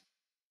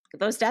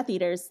 those Death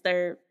Eaters,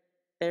 they're,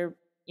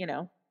 you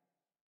know,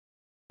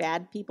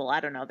 bad people. I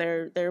don't know.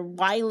 They're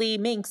wily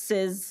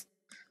minxes.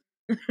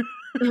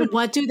 And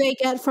what do they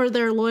get for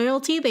their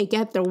loyalty? They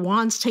get their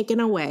wands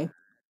taken away.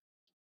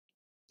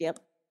 Yep.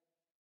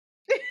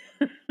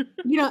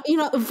 You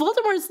know,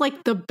 Voldemort's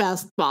like the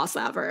best boss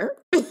ever.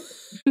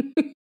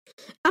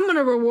 I'm going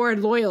to reward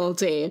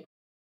loyalty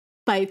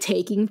by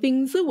taking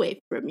things away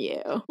from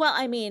you. Well,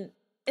 I mean,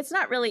 it's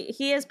not really,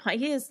 he is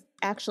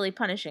actually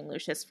punishing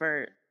Lucius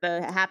for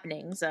the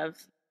happenings of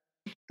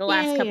the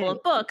last couple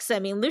of books. I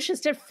mean,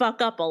 Lucius did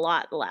fuck up a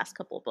lot the last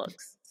couple of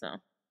books, so.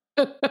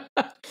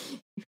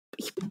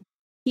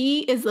 He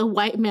is a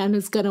white man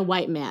who's gonna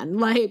white man.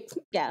 Like,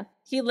 yeah,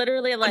 he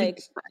literally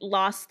like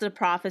lost the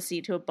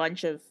prophecy to a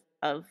bunch of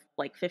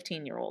like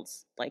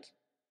 15-year-olds. Like,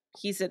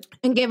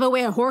 and gave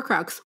away a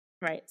Horcrux.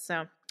 Right.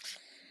 So,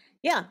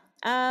 yeah.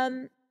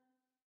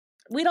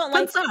 We don't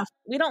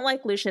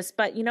like Lucius,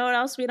 but you know what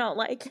else we don't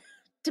like?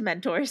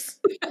 Dementors.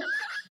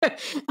 I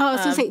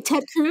was gonna say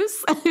Ted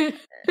Cruz.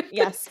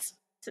 Yes.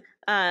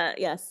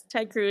 Yes,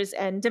 Ted Cruz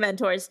and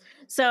Dementors.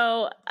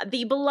 So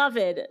the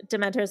beloved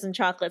Dementors and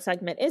Chocolate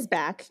segment is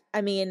back.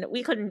 I mean,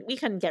 we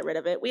couldn't get rid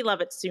of it. We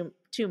love it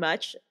too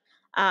much.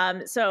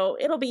 So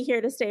it'll be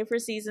here to stay for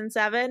season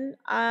 7.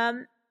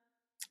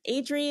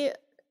 Adri,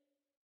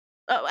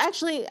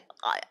 actually,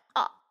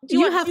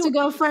 you have to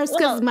go first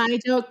because my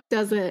joke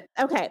doesn't.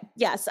 Okay.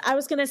 Yes, I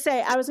was gonna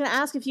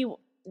ask if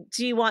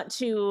do you want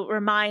to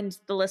remind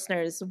the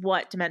listeners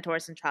what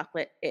Dementors and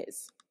Chocolate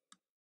is?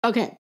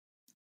 Okay.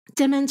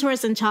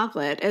 Dementors and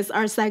Chocolate is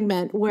our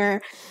segment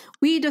where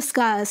we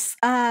discuss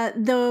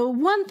the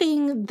one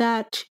thing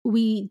that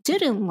we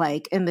didn't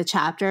like in the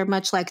chapter,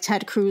 much like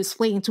Ted Cruz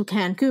fleeing to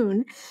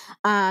Cancun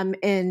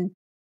in,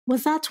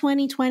 was that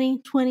 2020,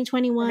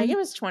 2021? I think it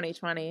was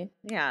 2020.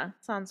 Yeah,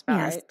 sounds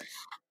about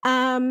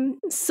right.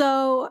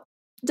 So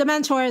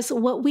Dementors,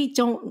 what we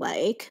don't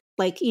like,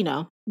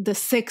 the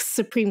 6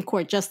 Supreme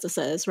Court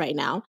justices right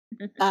now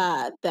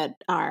that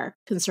are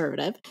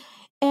conservative.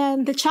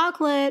 And the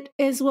chocolate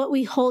is what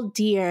we hold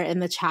dear in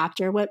the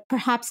chapter, what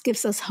perhaps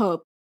gives us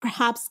hope,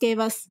 perhaps gave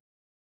us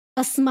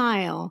a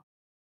smile.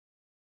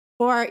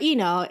 Or,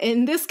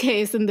 in this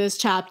case, in this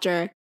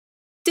chapter,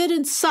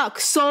 didn't suck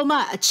so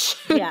much.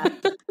 Yeah,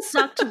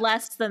 sucked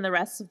less than the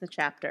rest of the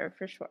chapter,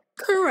 for sure.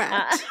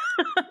 Correct.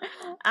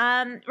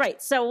 Right,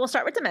 so we'll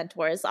start with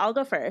Dementors. I'll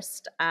go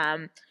first.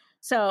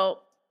 So,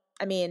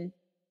 I mean,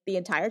 the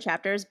entire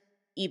chapter is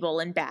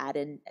evil and bad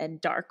and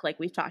dark, like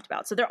we've talked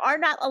about. So there are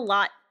not a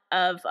lot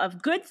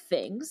of good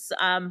things,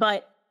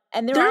 but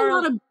there are a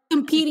lot of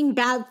competing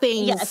bad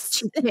things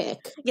to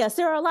pick. Yes,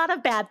 there are a lot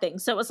of bad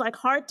things. So it was like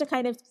hard to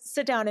kind of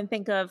sit down and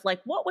think of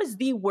like what was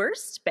the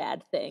worst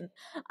bad thing.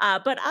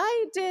 But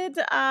I did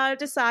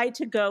decide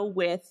to go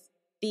with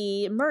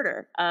the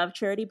murder of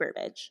Charity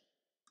Burbage,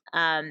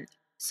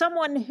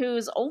 someone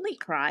whose only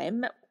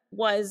crime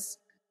was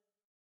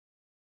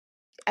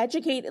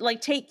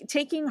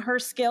taking her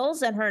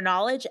skills and her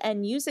knowledge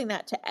and using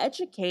that to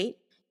educate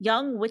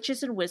young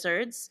witches and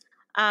wizards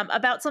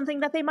about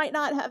something that they might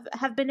not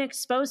have been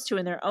exposed to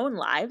in their own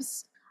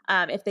lives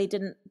if they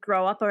didn't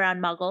grow up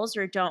around muggles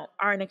or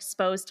aren't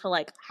exposed to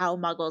like how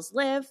muggles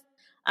live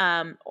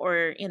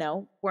or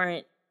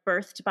weren't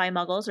birthed by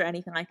muggles or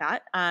anything like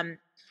that. And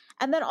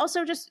then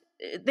also just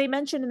they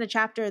mentioned in the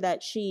chapter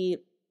that she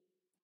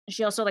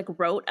also like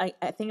wrote, I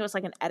think it was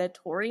like an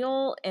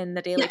editorial in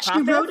the Daily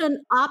Prophet. She wrote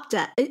an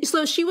op-ed.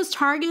 So she was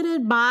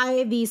targeted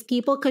by these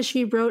people because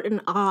she wrote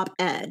an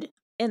op-ed.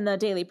 In the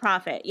Daily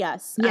Prophet,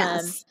 yes.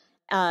 Yes.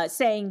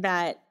 Saying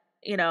that,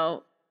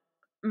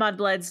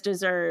 mudbloods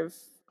deserve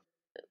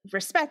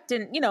respect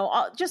and,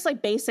 just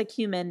like basic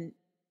human,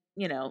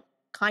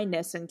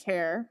 kindness and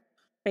care.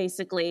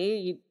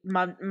 Basically,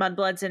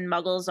 mudbloods and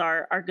muggles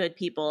are good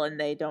people and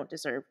they don't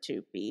deserve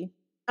to be.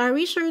 Are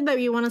we sure that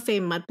you want to say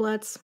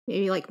mudbloods?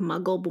 Maybe like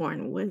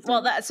muggle-born wizards?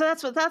 Well, that's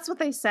what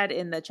they said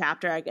in the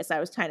chapter. I guess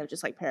I was kind of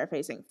just like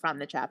paraphrasing from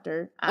the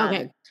chapter.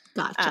 Okay,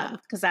 gotcha.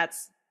 Because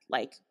that's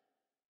like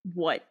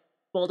what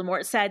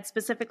Voldemort said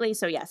specifically.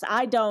 So yes,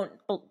 I don't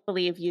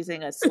believe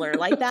using a slur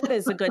like that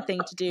is a good thing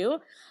to do.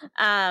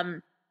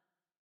 But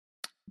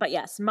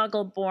yes,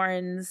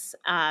 Muggle-borns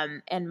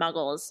and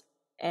Muggles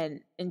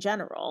and in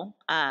general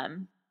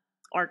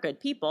are good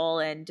people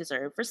and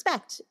deserve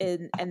respect.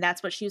 And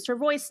that's what she used her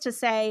voice to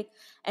say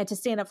and to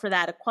stand up for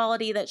that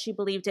equality that she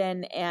believed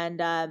in.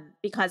 And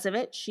because of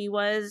it, she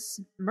was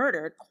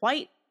murdered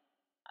quite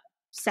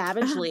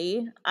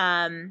savagely,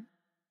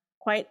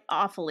 quite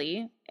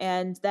awfully.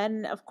 And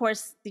then, of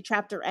course, the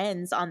chapter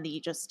ends on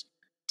the just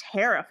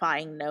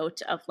terrifying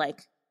note of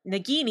like,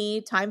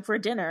 Nagini, time for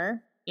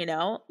dinner,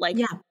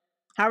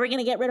 how are we going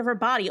to get rid of her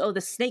body? Oh,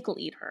 the snake will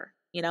eat her.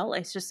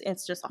 It's just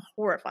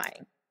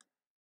horrifying.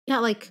 Yeah,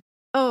 like,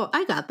 oh,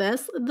 I got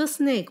this. The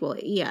snake will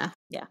eat. Yeah.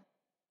 Yeah.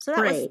 So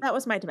that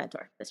was my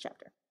Dementor this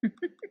chapter.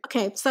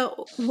 Okay,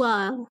 so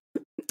well,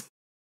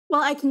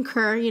 I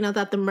concur,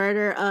 that the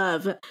murder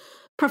of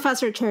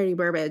Professor Charity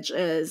Burbage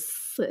is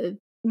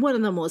one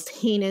of the most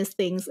heinous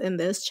things in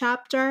this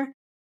chapter.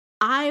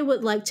 I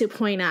would like to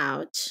point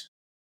out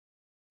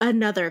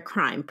another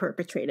crime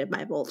perpetrated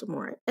by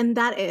Voldemort, and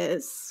that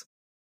is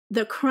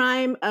the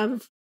crime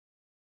of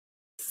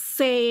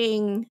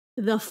saying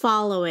the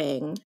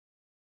following.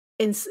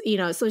 And,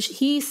 so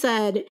he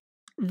said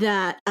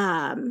that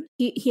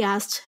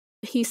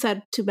he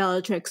said to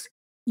Bellatrix,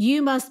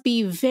 "You must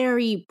be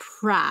very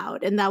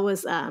proud." And that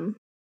was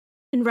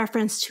in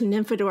reference to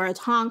Nymphadora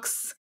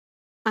Tonks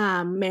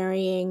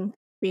marrying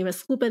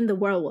Remus Lupin, the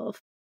werewolf.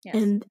 Yes.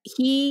 And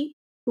he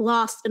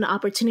lost an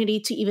opportunity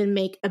to even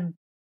make a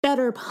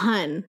better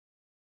pun.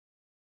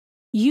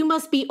 "You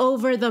must be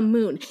over the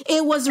moon."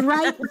 It was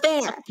right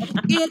there.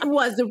 It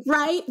was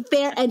right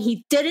there, and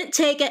he didn't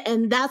take it,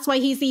 and that's why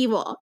he's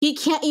evil. He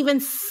can't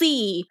even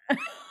see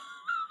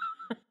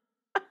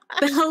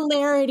the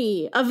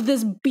hilarity of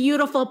this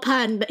beautiful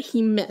pun that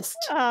he missed.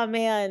 Oh,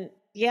 man.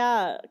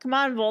 Yeah. Come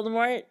on,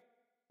 Voldemort.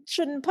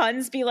 Shouldn't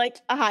puns be like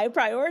a high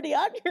priority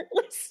on your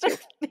list of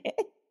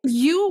things?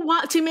 You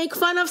want to make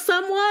fun of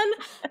someone?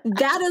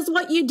 That is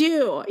what you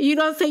do. You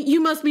don't say,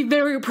 "You must be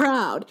very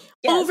proud."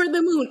 Yes. Over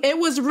the moon. It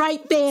was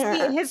right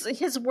there. See,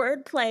 his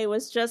wordplay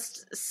was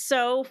just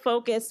so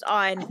focused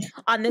on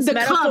this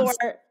metaphor.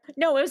 Cubs.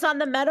 No, it was on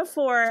the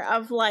metaphor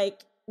of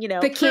like,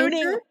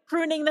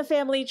 pruning the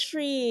family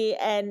tree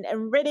and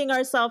ridding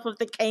ourselves of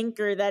the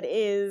canker that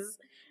is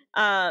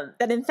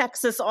that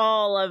infects us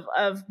all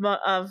of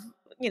what a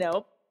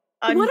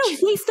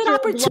wasted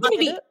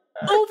opportunity. Blood.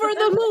 Over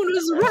the moon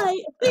was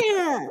right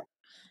there.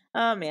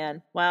 Oh,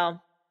 man.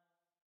 Well,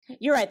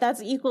 you're right.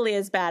 That's equally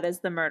as bad as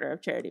the murder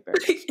of Charity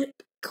Burbage.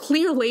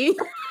 clearly.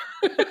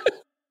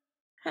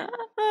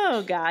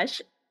 Oh,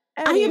 gosh.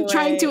 Anyway. I am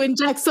trying to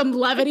inject some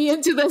levity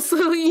into this,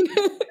 Celine.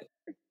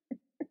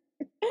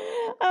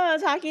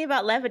 Talking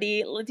about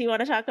levity, do you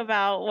want to talk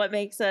about what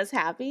makes us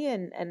happy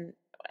and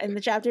in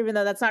the chapter, even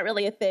though that's not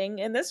really a thing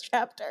in this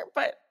chapter,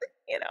 but,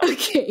 you know.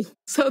 Okay,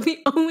 so the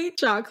only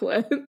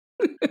chocolate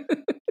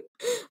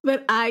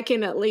that I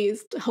can at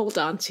least hold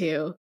on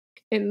to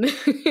in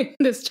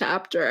this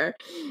chapter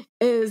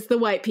is the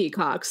white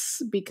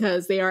peacocks,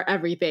 because they are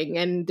everything,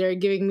 and they're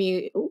giving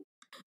me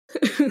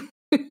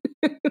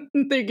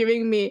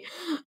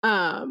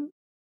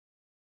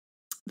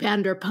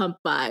Vanderpump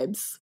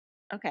vibes.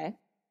 Okay.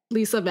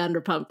 Lisa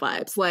Vanderpump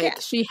vibes.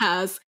 Like, she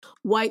has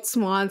white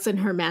swans in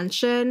her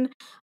mansion.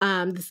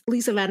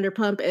 Lisa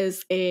Vanderpump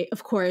is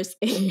of course,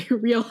 a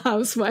Real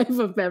Housewife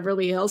of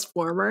Beverly Hills,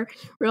 former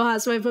Real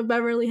Housewife of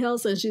Beverly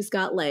Hills, and she's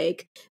got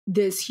like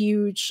this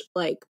huge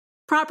like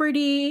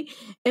property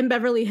in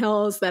Beverly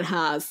Hills that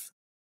has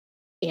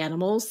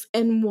animals,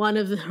 and one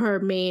of her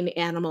main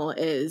animal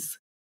is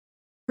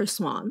her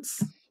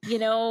swans. You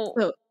know,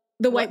 so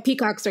the white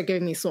peacocks are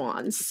giving me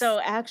swans.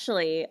 So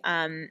actually,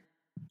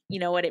 you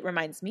know what it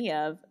reminds me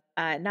of?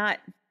 Not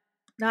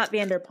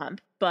Vanderpump,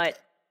 but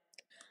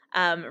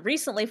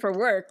recently for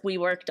work, we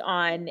worked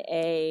on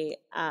a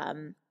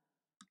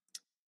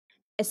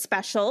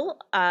special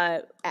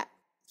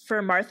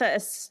for Martha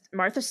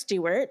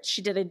Stewart.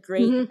 She did a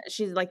great,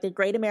 she's like the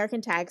Great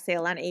American Tag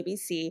Sale on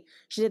ABC.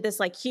 She did this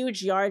like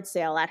huge yard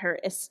sale at her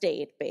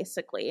estate,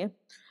 basically.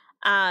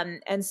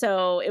 And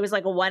so it was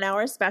like a 1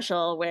 hour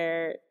special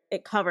where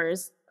it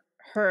covers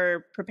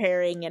her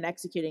preparing and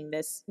executing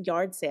this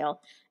yard sale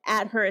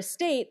at her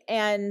estate.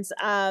 And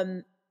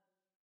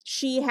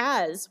she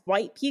has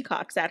white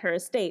peacocks at her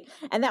estate.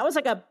 And that was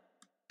like a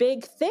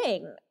big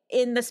thing.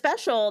 In the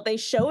special, they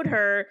showed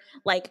her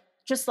like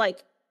just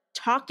like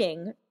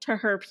talking to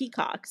her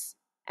peacocks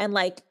and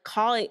like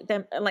calling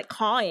them and like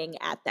cawing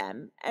at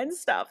them and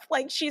stuff.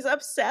 Like, she's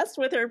obsessed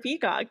with her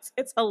peacocks.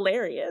 It's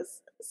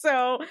hilarious.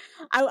 So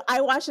I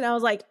watched it and I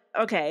was like,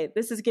 okay,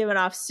 this is giving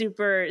off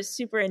super,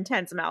 super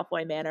intense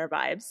Malfoy Manor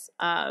vibes.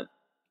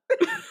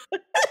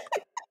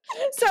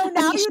 So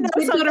now you know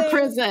something. Go to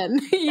prison,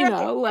 you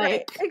know,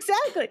 like. Right,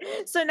 exactly.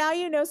 So now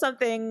you know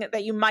something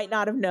that you might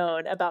not have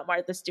known about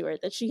Martha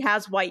Stewart, that she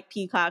has white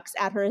peacocks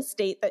at her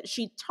estate that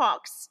she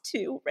talks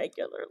to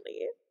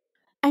regularly.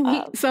 I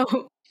mean,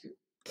 so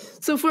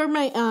for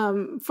my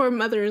for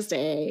Mother's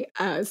Day,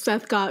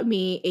 Seth got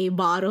me a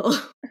bottle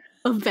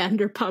of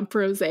Vanderpump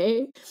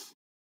Rosé,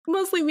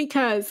 mostly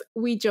because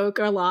we joke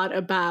a lot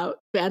about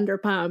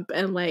Vanderpump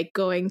and like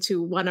going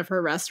to one of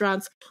her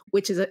restaurants,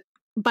 which is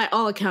by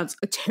all accounts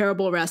a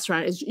terrible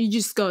restaurant. You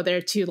just go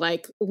there to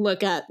like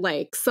look at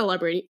like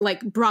celebrity,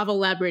 like Bravo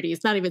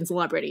celebrities, not even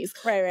celebrities,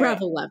 right.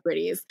 Bravo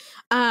celebrities.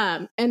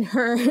 And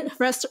her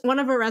one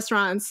of her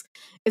restaurants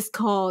is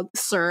called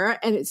Sir,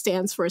 and it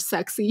stands for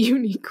Sexy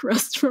Unique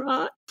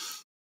Restaurant.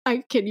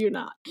 I kid you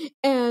not.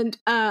 And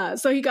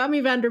so he got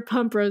me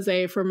Vanderpump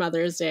Rosé for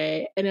Mother's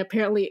Day, and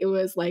apparently it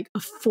was like a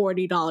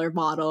 $40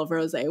 bottle of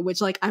rosé, which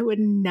like I would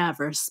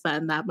never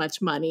spend that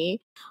much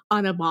money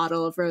on a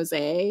bottle of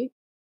rosé.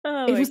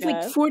 It was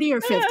like 40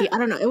 or 50. I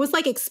don't know. It was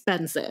like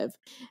expensive.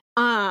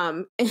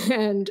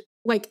 And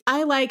like,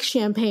 I like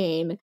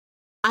champagne.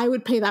 I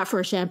would pay that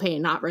for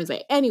champagne, not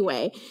rosé.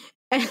 Anyway,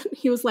 and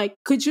he was like,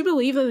 could you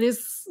believe that it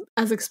is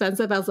as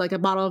expensive as like a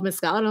bottle of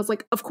mezcal? And I was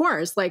like, of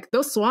course. Like,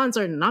 those swans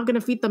are not going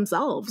to feed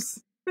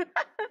themselves.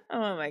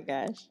 Oh my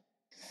gosh.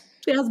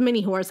 She has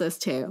mini horses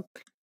too.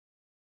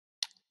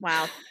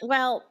 Wow.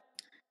 Well,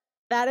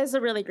 that is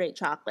a really great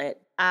chocolate.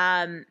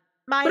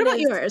 What about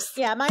yours?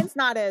 Yeah, mine's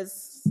not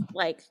as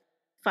like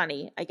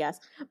funny, I guess.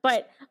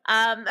 But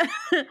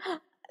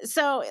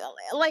so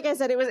like I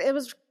said, it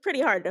was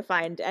pretty hard to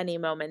find any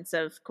moments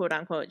of quote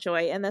unquote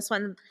joy in this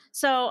one.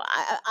 So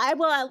I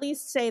will at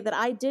least say that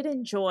I did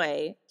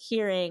enjoy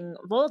hearing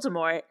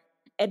Voldemort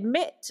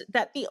admit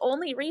that the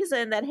only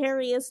reason that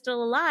Harry is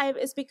still alive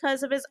is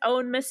because of his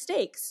own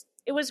mistakes.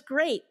 It was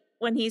great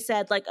when he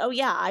said like, oh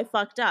yeah, I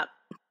fucked up.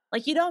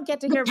 Like, you don't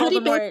get to hear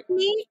Voldemort.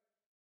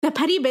 The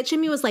petty bitch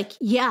in me was like,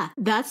 yeah,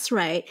 that's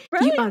right.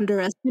 You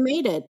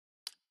underestimated,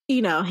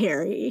 you know,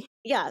 Harry.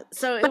 Yeah.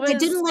 So I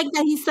didn't like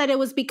that he said it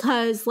was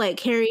because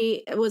like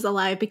Harry was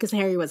alive because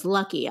Harry was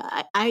lucky.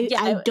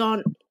 I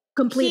don't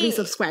completely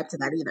subscribe to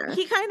that either.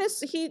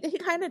 He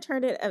kind of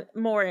turned it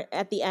more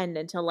at the end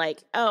into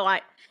like, oh,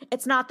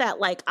 it's not that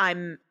like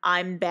I'm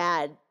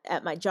bad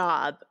at my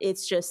job.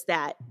 It's just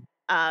that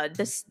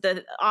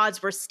the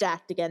odds were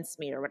stacked against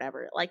me or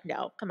whatever. Like,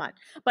 no, come on.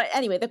 But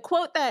anyway, the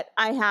quote that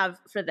I have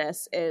for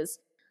this is,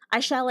 I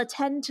shall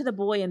attend to the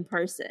boy in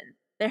person.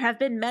 There have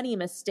been many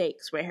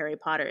mistakes where Harry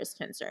Potter is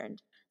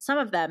concerned. Some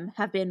of them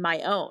have been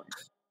my own.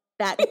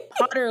 That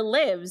Potter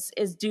lives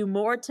is due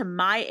more to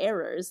my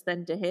errors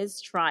than to his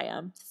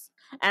triumphs.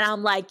 And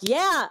I'm like,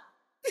 yeah,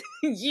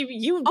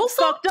 you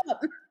also fucked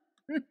up.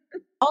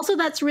 Also,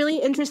 that's really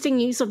interesting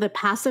use of the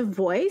passive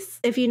voice.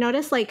 If you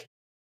notice, like,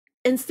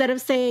 instead of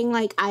saying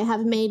like, I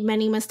have made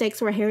many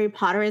mistakes where Harry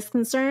Potter is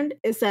concerned,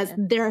 it says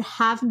there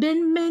have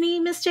been many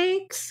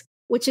mistakes,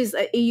 which is,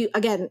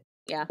 again,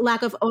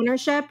 lack of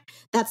ownership.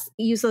 That's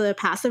use of the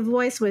passive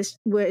voice,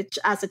 which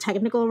as a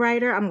technical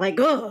writer, I'm like,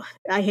 oh,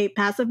 I hate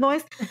passive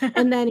voice.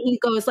 And then he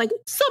goes like,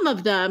 some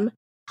of them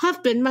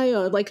have been my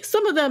own. Like,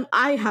 some of them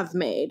I have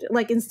made.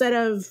 Like, instead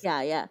of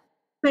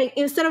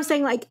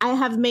saying like, I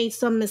have made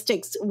some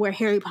mistakes where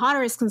Harry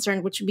Potter is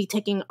concerned, which would be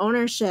taking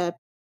ownership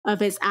of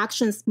his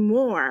actions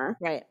more.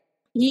 Right.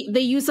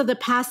 The use of the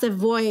passive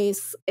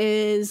voice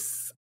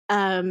is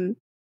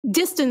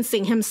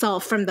distancing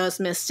himself from those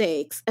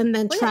mistakes and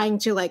then trying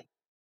to like,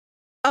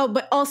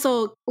 but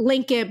also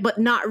link it, but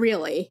not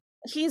really.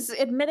 He's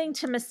admitting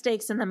to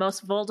mistakes in the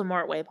most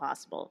Voldemort way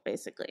possible,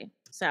 basically.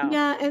 So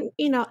yeah, and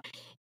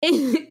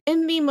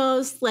in the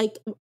most like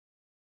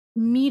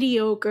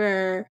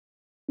mediocre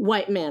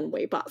white man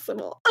way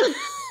possible.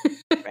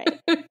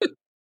 Right.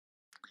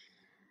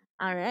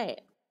 All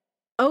right.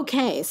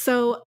 Okay,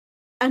 so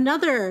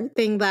another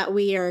thing that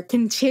we are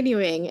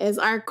continuing is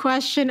our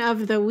question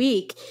of the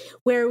week,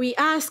 where we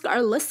ask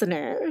our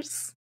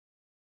listeners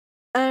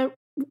a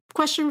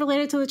question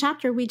related to the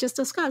chapter we just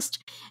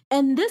discussed.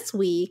 And this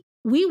week,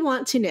 we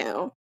want to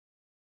know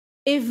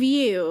if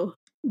you,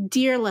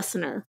 dear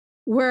listener,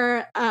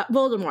 were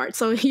Voldemort.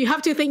 So you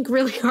have to think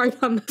really hard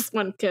on this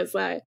one, because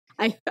I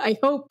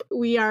hope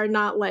we are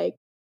not like,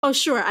 oh,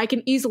 sure, I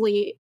can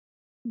easily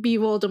be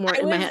Voldemort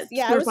in my head.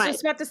 Yeah, I was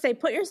just about to say,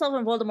 put yourself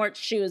in Voldemort's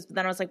shoes, but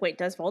then I was like, wait,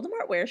 does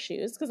Voldemort wear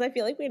shoes? Because I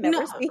feel like we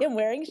never see him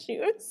wearing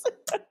shoes.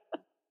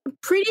 I'm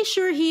pretty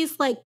sure he's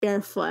like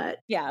barefoot.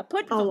 Yeah,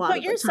 put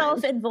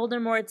yourself in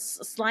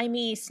Voldemort's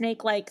slimy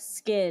snake-like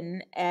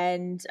skin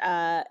and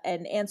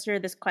answer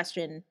this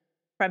question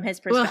from his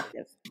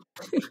perspective.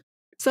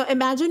 So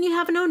imagine you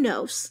have no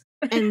nose,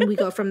 and we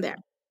go from there.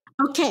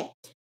 Okay.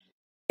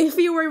 If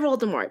you were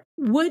Voldemort,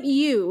 would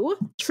you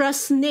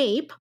trust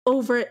Snape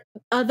over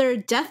other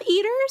Death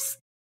Eaters?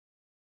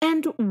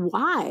 And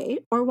why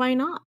or why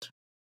not?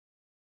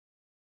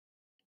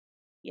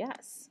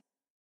 Yes.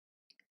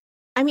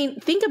 I mean,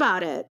 think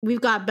about it.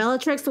 We've got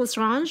Bellatrix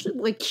Lestrange.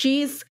 Like,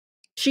 she's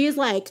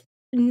like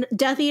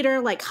Death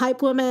Eater, like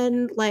hype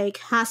woman, like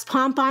has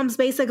pom-poms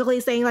basically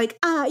saying like,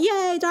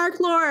 yay, Dark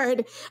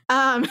Lord,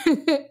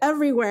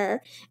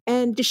 everywhere.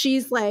 And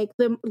she's like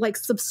the like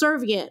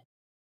subservient.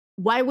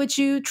 Why would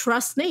you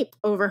trust Snape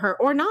over her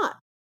or not?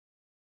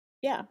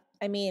 Yeah,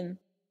 I mean,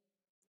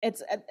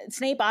 it's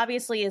Snape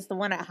obviously is the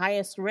one at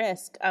highest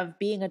risk of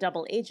being a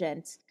double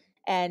agent,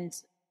 and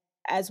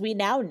as we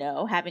now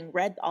know, having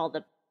read all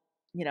the,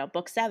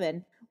 book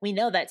 7, we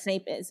know that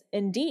Snape is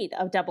indeed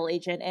a double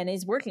agent and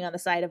is working on the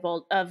side of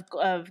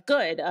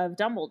good of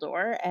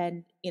Dumbledore,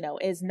 and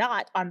is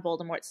not on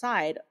Voldemort's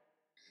side.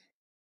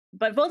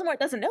 But Voldemort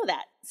doesn't know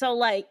that, so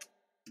like.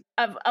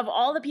 Of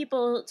all the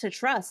people to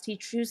trust, he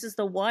chooses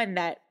the one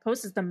that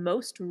poses the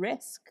most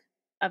risk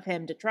of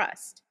him to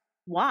trust.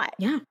 Why?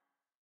 Yeah.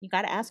 You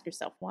got to ask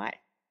yourself why.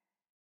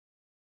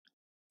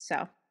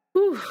 So.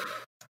 Whew.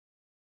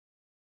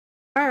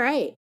 All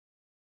right.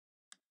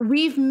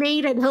 We've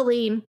made it,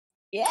 Helene.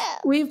 Yeah.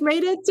 We've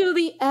made it to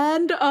the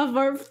end of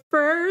our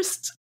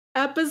first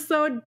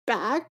episode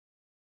back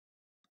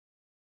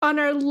on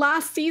our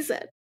last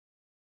season.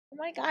 Oh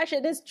my gosh,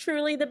 it is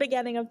truly the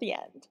beginning of the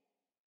end.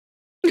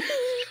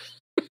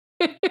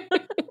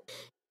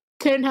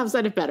 Couldn't have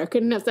said it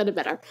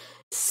better.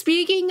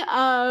 Speaking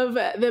of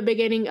the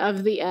beginning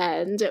of the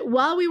end,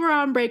 while we were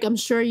on break, I'm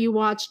sure you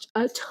watched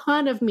a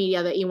ton of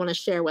media that you want to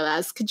share with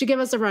us. Could you give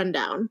us a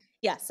rundown?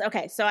 Yes.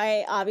 Okay. So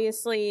I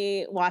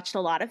obviously watched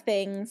a lot of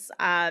things,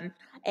 and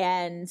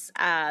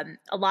a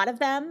lot of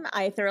them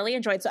I thoroughly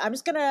enjoyed. So I'm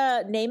just going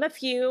to name a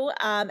few,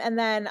 and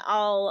then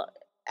I'll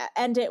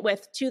end it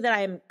with 2 that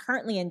I'm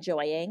currently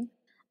enjoying.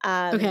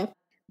 Okay.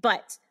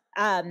 But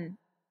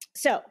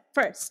so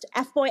first,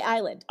 F-Boy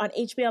Island on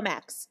HBO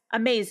Max.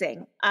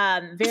 Amazing.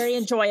 Very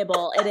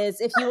enjoyable. It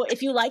is,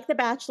 if you like The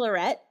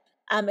Bachelorette,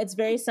 it's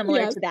very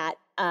similar to that.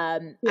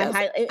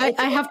 Yes.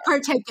 I have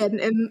partaken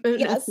in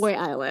F-Boy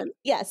Island.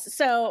 Yes.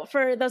 So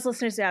for those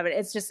listeners who haven't,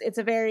 it's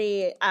a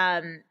very,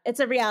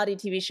 it's a reality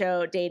TV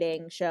show,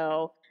 dating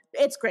show.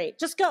 It's great.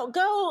 Just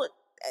go,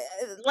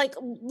 like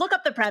look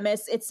up the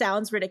premise. It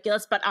sounds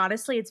ridiculous, but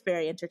honestly, it's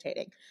very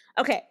entertaining.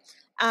 Okay.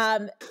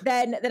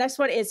 Then the next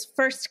one is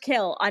First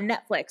Kill on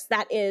Netflix.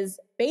 That is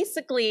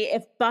basically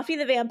if Buffy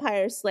the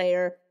Vampire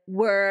Slayer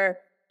were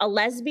a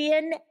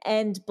lesbian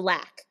and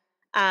Black.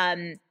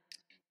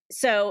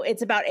 So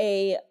it's about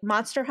a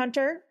monster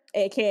hunter,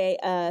 aka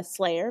a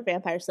slayer,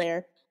 vampire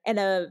slayer, and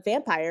a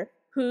vampire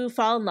who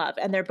fall in love,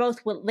 and they're both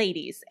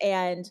ladies.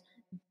 And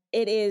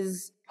that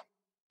is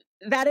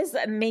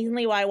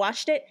mainly why I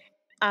watched it.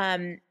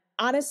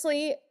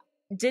 Honestly,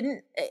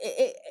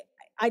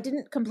 I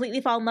didn't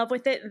completely fall in love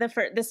with it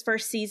this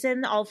first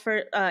season. All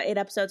 8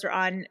 episodes are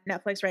on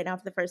Netflix right now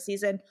for the first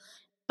season.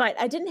 But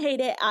I didn't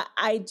hate it.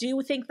 I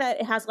do think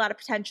that it has a lot of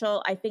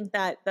potential. I think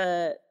that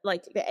the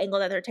angle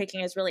that they're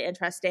taking is really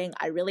interesting.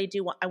 I really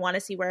do. I want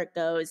to see where it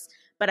goes,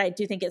 but I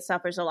do think it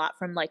suffers a lot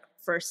from like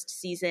first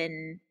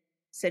season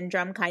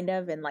syndrome kind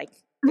of, and like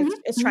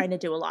it's trying to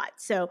do a lot.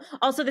 So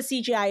also the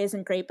CGI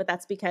isn't great, but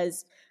that's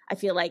because I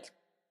feel like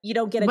you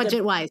don't get a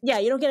budget wise. Yeah,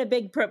 you don't get a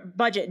big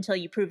budget until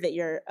you prove that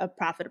you're a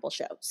profitable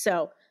show.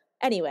 So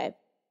anyway,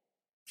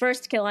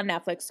 First Kill on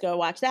Netflix. Go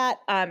watch that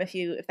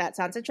if that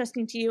sounds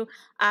interesting to you.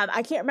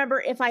 I can't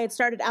remember if I had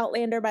started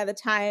Outlander by the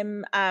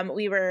time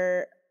we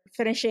were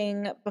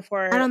finishing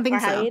before I don't think our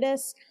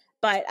hiatus,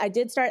 but I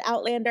did start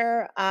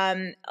Outlander.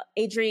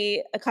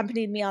 Adri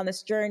accompanied me on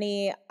this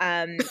journey.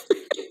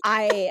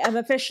 I am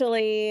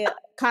officially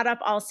caught up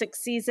all 6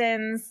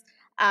 seasons.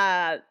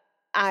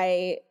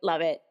 I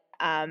love it.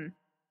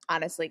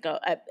 Honestly, go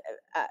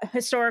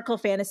historical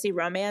fantasy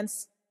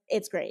romance.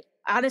 It's great.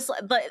 Honestly,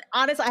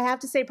 I have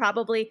to say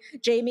probably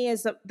Jamie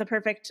is the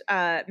perfect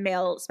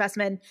male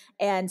specimen,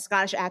 and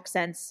Scottish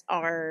accents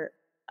are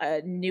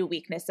a new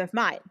weakness of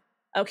mine.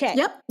 Okay.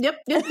 Yep.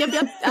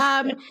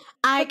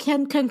 I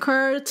can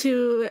concur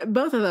to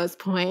both of those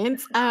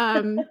points.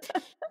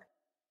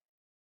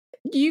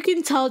 You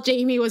can tell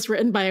Jamie was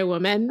written by a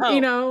woman,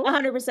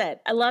 100%.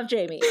 I love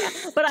Jamie.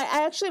 But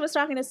I actually was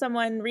talking to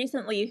someone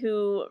recently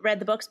who read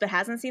the books but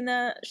hasn't seen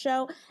the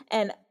show,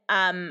 and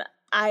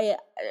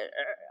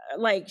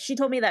she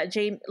told me that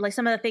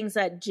some of the things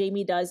that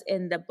Jamie does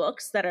in the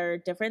books that are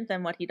different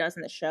than what he does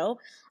in the show.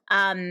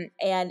 And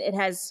it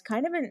has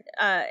kind of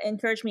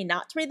encouraged me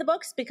not to read the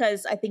books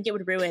because I think it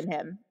would ruin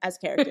him as a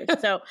character.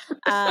 So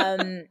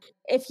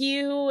if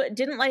you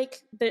didn't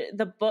like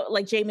the book,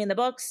 like Jamie in the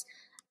books,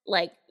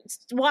 like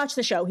watch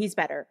the show. He's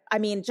better. I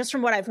mean, just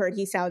from what I've heard,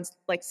 he sounds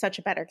like such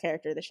a better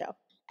character in the show.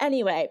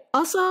 Anyway.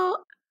 Also,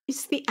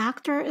 the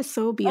actor is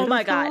so beautiful. Oh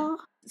my God.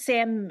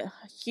 Sam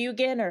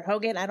Hogan.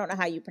 I don't know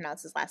how you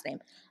pronounce his last name.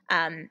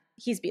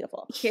 He's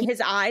beautiful.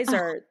 His eyes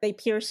they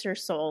pierce your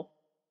soul.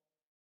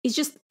 It's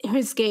just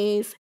his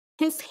gaze,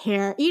 his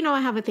hair. I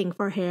have a thing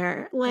for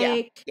hair.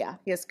 Yeah,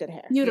 he has good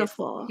hair.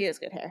 Beautiful. He has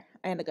good hair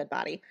and a good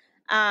body.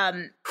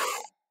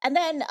 And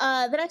then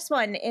the next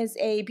one is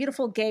a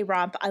beautiful gay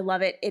romp. I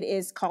love it. It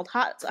is called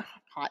Hot.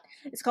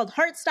 It's called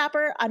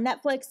Heartstopper on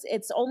Netflix.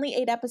 It's only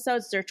 8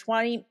 episodes. They're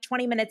 20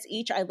 minutes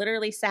each. I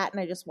literally sat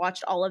and I just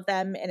watched all of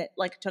them, and it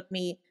took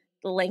me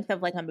the length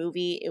of like a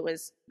movie.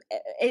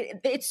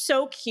 It's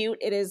so cute.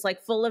 It is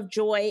like full of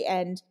joy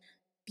and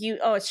beauty.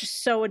 Oh, it's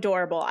just so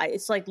adorable.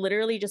 It's like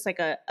literally just like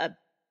a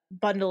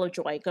bundle of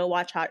joy. Go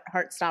watch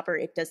Heartstopper.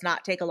 It does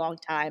not take a long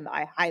time.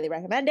 I highly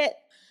recommend it.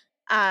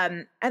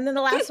 And then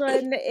the last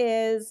one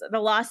is The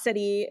Lost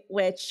City,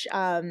 which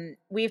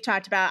we've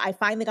talked about. I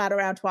finally got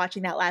around to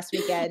watching that last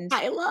weekend.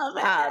 I love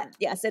it.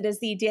 Yes, it is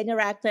the Daniel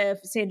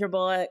Radcliffe, Sandra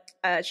Bullock,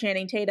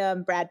 Channing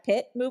Tatum, Brad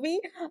Pitt movie.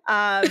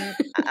 I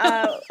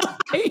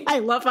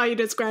love how you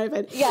describe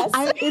it. Yes.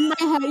 In my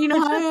head, you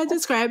know how I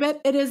describe it?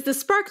 It is the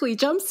sparkly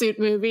jumpsuit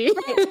movie.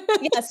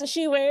 Right. Yeah, so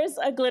she wears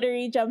a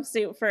glittery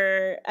jumpsuit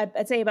for,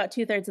 I'd say, about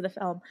 2/3 of the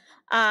film.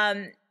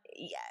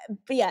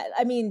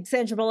 I mean,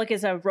 Sandra Bullock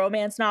is a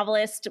romance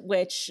novelist,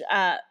 which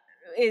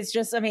is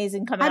just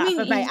amazing coming off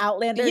of my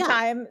Outlander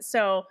time.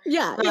 So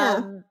yeah,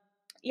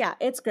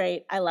 it's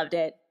great. I loved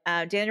it.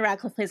 Daniel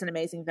Radcliffe plays an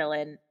amazing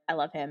villain. I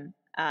love him.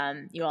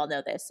 You all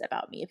know this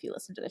about me if you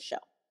listen to this show.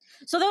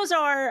 So those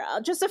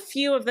are just a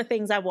few of the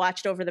things I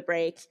watched over the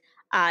break.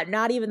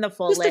 Not even the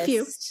full list. A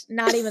few.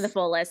 Not even the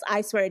full list.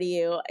 I swear to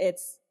you,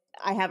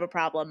 I have a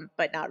problem,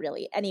 but not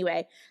really.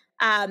 Anyway.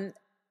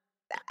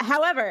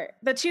 However,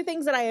 the 2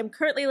 things that I am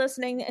currently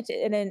listening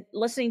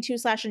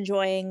to /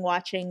 enjoying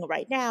watching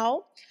right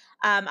now,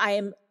 I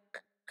am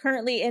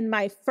currently in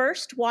my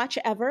first watch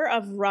ever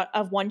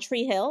of One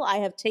Tree Hill. I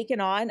have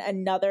taken on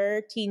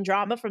another teen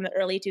drama from the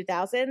early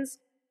 2000s.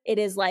 It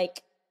is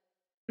like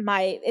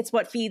it's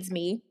what feeds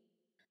me.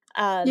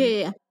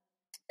 Yeah.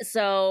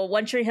 So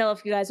One Tree Hill,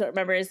 if you guys don't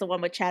remember, is the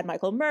one with Chad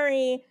Michael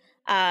Murray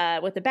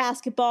with the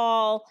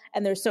basketball,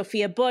 and there's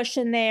Sophia Bush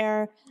in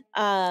there.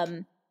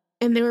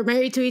 And they were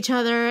married to each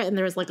other, and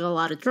there was like a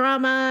lot of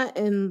drama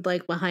and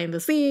like behind the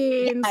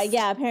scenes.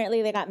 Yeah.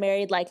 Apparently they got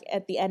married like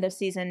at the end of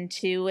season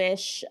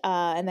 2-ish,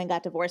 and then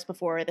got divorced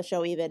before the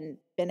show even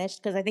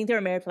finished, because I think they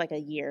were married for like a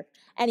year.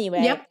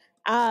 Anyway, yep.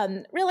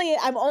 Really,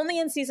 I'm only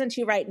in season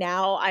 2 right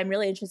now. I'm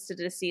really interested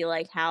to see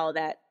like how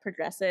that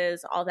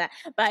progresses, all that.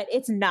 But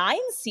it's 9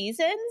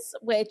 seasons,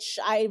 which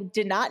I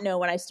did not know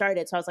when I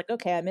started. So I was like,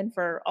 okay, I'm in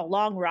for a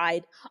long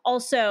ride.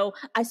 Also,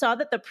 I saw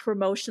that the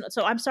promotion.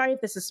 So I'm sorry if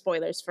this is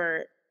spoilers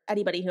for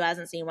anybody who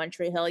hasn't seen One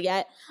Tree Hill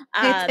yet.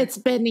 It's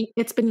been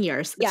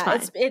years.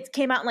 It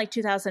came out in like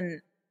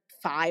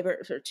 2005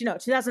 or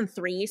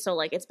 2003. So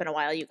like it's been a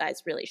while. You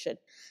guys really should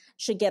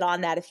get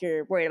on that if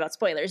you're worried about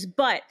spoilers.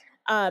 But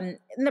in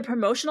the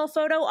promotional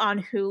photo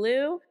on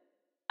Hulu,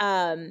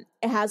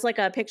 it has like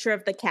a picture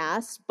of the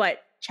cast, but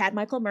Chad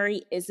Michael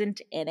Murray isn't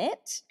in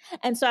it.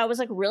 And so I was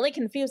like really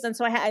confused. And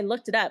so I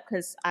looked it up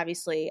because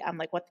obviously I'm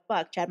like, what the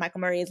fuck? Chad Michael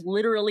Murray is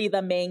literally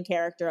the main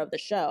character of the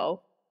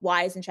show.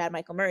 Why isn't Chad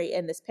Michael Murray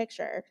in this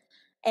picture?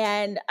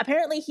 And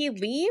apparently he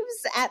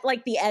leaves at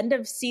like the end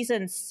of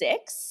season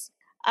 6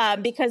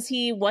 because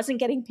he wasn't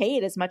getting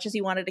paid as much as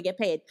he wanted to get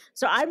paid.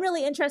 So I'm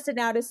really interested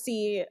now to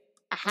see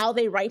how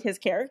they write his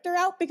character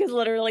out, because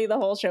literally the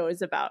whole show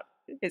is about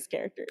his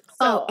character.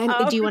 So,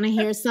 do you want to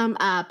hear some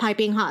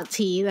piping hot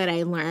tea that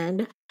I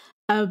learned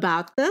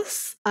about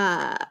this?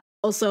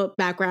 Also,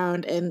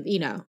 background, and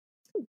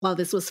while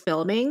this was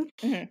filming,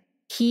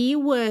 he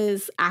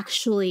was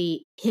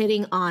actually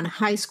hitting on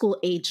high school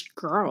aged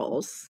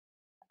girls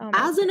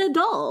as an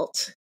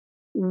adult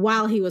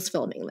while he was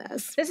filming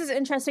this. This is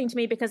interesting to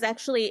me because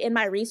actually in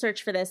my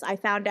research for this, I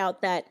found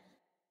out that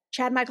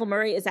Chad Michael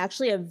Murray is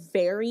actually a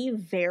very,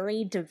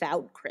 very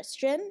devout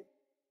Christian.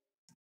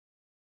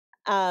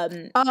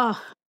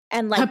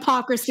 And like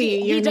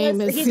hypocrisy. He does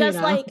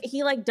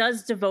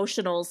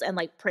devotionals and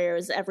like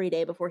prayers every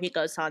day before he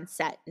goes on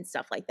set and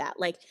stuff like that.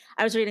 Like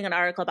I was reading an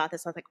article about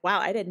this. I was like,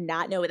 wow, I did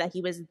not know that he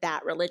was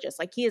that religious.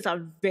 Like he is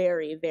a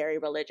very, very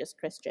religious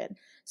Christian.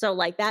 So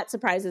like that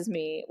surprises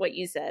me what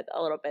you said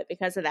a little bit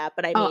because of that.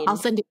 But I mean, I'll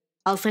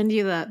send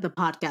you the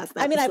podcast.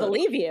 I mean, I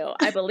believe you.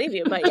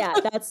 But yeah,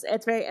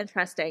 it's very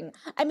interesting.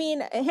 I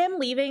mean, him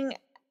leaving,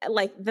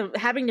 like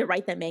having to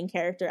write the main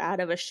character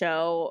out of a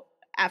show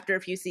after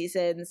a few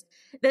seasons.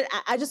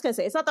 I just gotta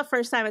say, it's not the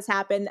first time it's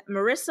happened.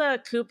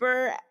 Marissa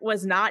Cooper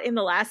was not in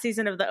the last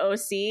season of the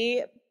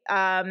OC.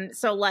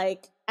 So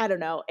like, I don't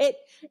know.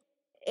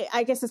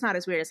 I guess it's not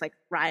as weird as like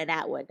Ryan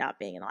Atwood not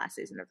being in the last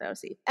season of the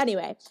OC.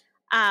 Anyway,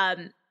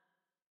 I'm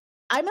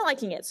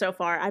liking it so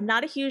far. I'm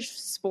not a huge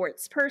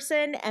sports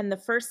person, and the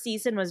first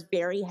season was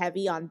very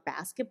heavy on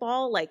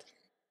basketball. Like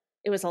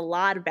it was a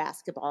lot of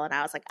basketball, and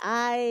I was like,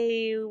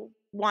 I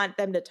want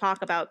them to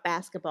talk about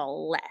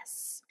basketball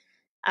less.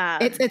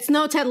 It's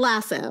no Ted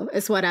Lasso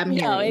is what I'm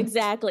hearing. No,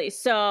 exactly.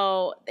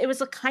 So it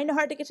was kind of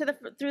hard to get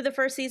through the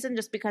first season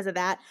just because of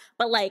that.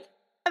 But like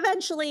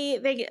eventually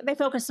they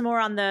focus more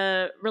on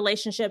the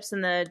relationships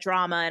and the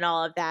drama and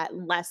all of that,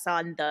 less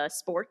on the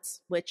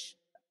sports, which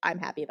I'm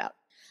happy about.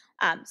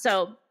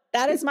 So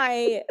that is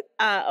my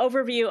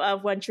overview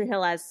of One Tree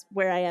Hill as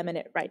where I am in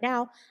it right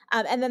now.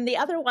 And then the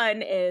other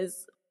one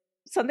is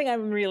something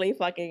I'm really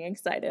fucking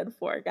excited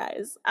for,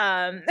 guys.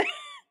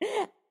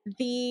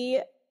 The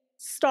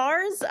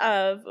stars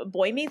of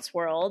Boy Meets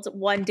World,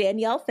 one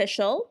Danielle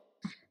Fishel,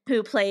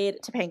 who played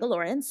Topanga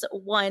Lawrence,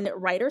 one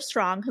Ryder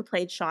Strong, who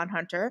played Sean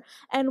Hunter,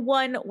 and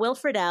one Will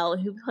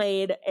Friedle, who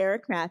played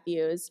Eric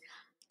Matthews,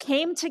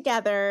 came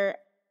together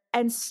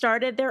and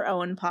started their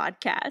own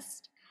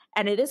podcast.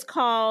 And it is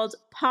called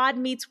Pod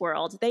Meets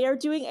World. They are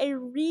doing a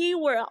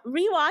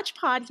rewatch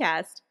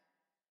podcast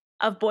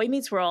of Boy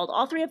Meets World.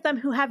 All three of them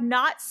who have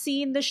not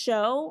seen the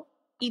show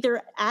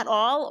either at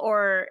all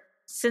or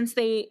since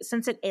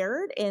it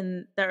aired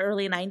in the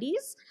early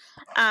 90s.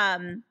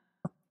 And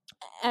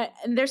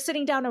they're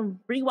sitting down and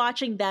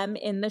rewatching them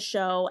in the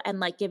show and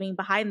like giving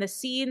behind the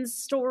scenes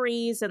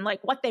stories and like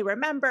what they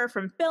remember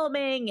from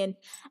filming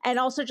and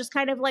also just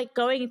kind of like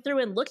going through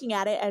and looking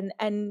at it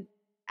and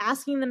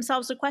asking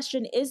themselves the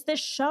question, is this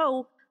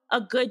show a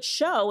good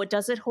show?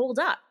 Does it hold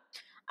up?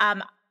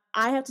 I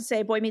have to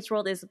say Boy Meets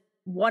World is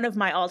one of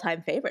my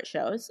all-time favorite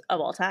shows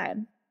of all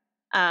time.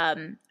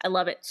 I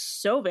love it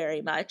so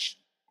very much.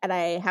 And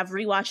I have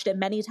rewatched it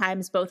many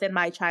times, both in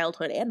my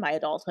childhood and my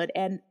adulthood.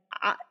 And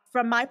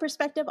from my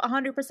perspective,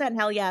 100%,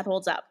 hell yeah, it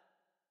holds up.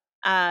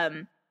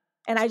 And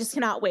I just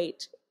cannot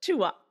wait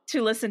to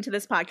listen to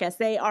this podcast.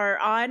 They are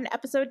on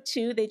episode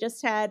 2. They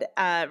just had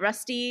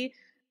Rusty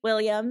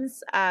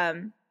Williams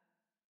on,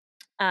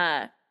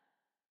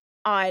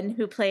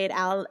 who played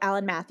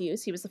Alan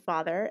Matthews. He was the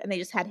father, and they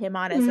just had him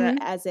on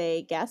as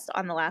a guest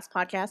on the last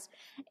podcast.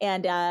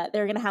 And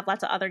they're going to have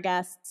lots of other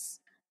guests.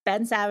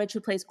 Ben Savage,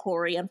 who plays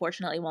Corey,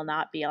 unfortunately will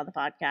not be on the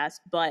podcast,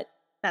 but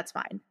that's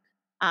fine.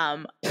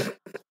 I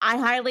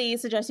highly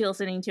suggest you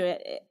listening to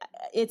it.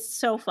 It's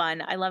so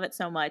fun. I love it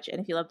so much. And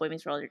if you love Boy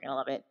Meets World, you're going to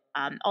love it.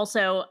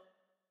 Also,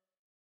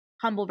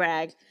 humble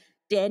brag,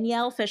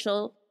 Danielle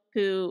Fishel,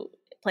 who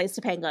plays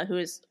Topanga, who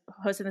is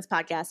hosting this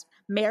podcast,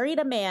 married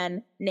a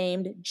man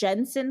named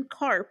Jensen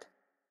Karp,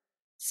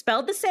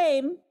 spelled the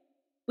same.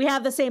 We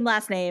have the same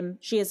last name.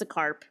 She is a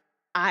Karp.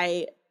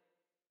 I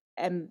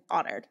am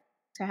honored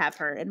to have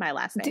her in my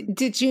last name.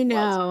 Did you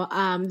know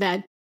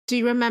that? Do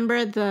you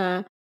remember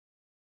the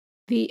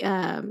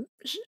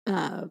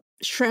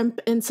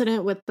shrimp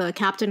incident with the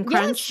Captain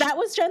Crunch? Yes, that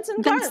was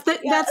Jensen Karp.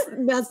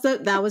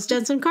 That was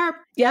Jensen Karp.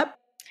 Yep.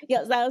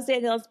 Yes, that was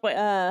Danielle's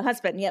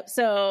husband. Yep.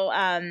 So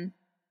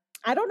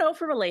I don't know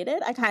if we're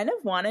related. I kind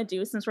of want to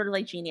do some sort of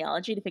like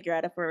genealogy to figure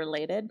out if we're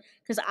related.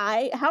 Because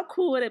how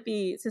cool would it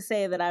be to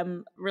say that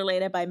I'm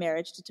related by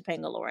marriage to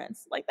Topanga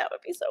Lawrence? Like that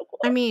would be so cool.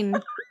 I mean,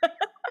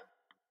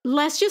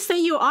 let's just say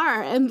you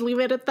are and leave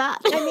it at that.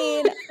 I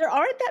mean, there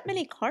aren't that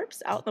many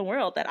Karps out in the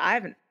world that I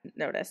haven't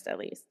noticed, at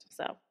least.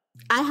 So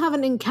I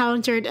haven't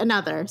encountered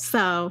another.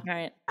 So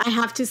right. I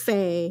have to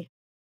say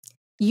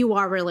you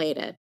are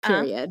related,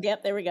 period.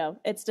 Yep, there we go.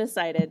 It's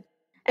decided.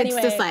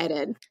 Anyway, it's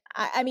decided.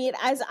 I mean,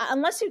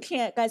 unless you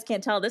guys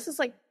can't tell, this is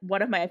like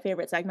one of my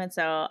favorite segments.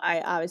 So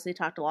I obviously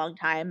talked a long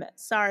time.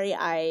 Sorry,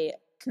 I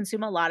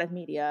consume a lot of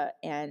media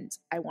and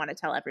I want to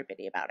tell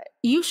everybody about it.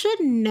 You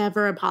should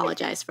never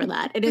apologize for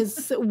that. It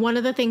is one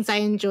of the things I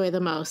enjoy the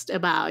most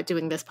about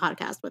doing this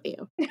podcast with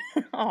you.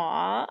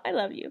 Aw, I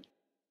love you.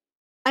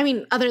 I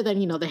mean, other than,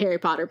 the Harry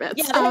Potter bits.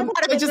 Yeah, the Harry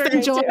Potter bits just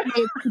enjoy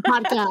my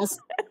podcast.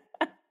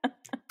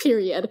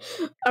 Period.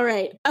 All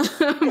right.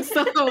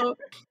 So,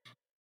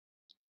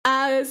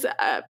 as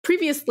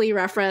previously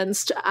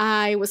referenced,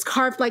 I was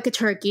carved like a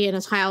turkey and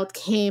a child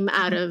came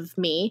out of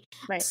me.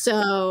 Right.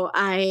 So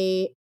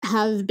I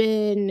have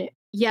been,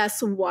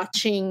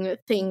 watching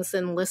things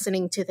and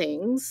listening to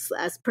things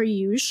as per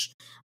usual.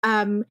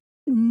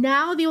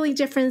 Now the only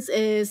difference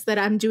is that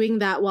I'm doing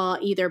that while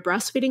either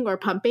breastfeeding or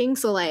pumping.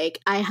 So like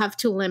I have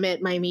to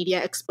limit my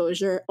media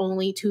exposure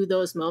only to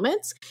those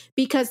moments,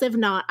 because if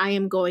not, I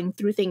am going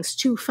through things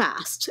too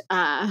fast.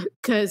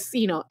 Because,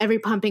 every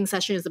pumping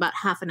session is about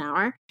half an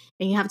hour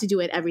and you have to do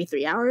it every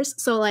 3 hours.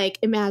 So like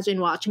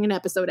imagine watching an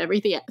episode every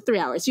 3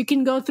 hours. You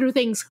can go through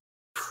things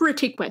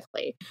pretty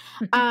quickly.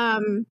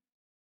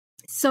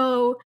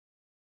 So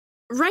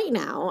right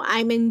now,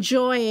 I'm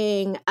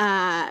enjoying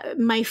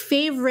my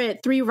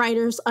favorite 3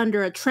 writers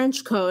under a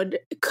trench coat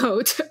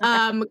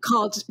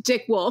called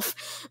Dick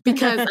Wolf,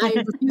 because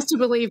I refuse to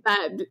believe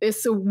that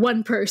it's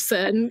one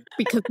person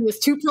because he is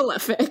too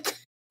prolific.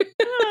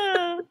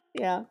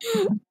 Yeah.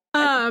 I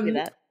can see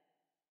that.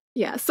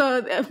 Yeah,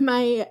 so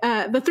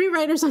the 3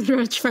 writers under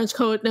a trench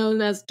coat,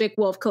 known as Dick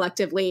Wolf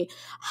collectively,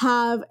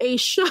 has a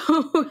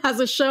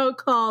show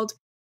called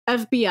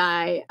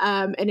FBI,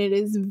 and it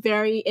is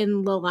very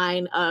in the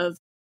line of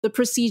the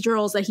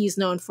procedurals that he's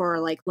known for,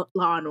 like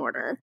Law and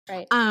Order.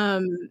 Right.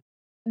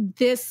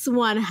 This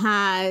one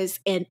has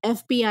an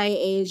FBI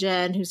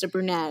agent who's a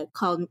brunette,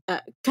 called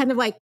kind of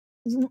like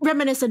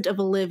reminiscent of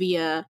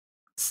Olivia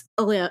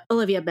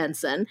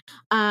Benson.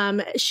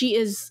 She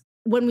is,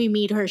 when we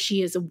meet her,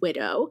 she is a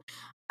widow.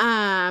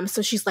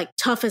 So she's like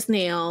tough as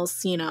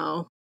nails,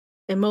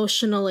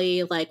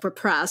 emotionally like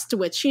repressed,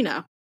 which,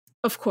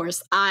 of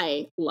course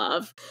I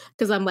love,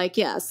 because I'm like,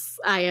 yes,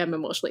 I am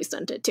emotionally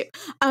stunted too.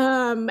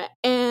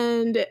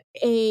 And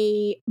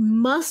a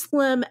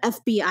Muslim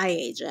FBI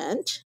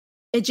agent,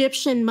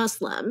 Egyptian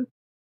Muslim,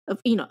 of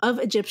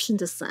Egyptian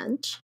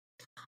descent,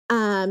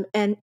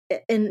 and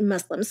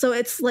Muslim. So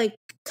it's like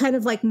kind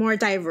of like more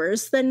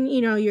diverse than,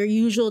 your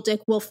usual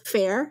Dick Wolf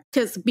fare.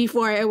 Because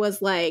before it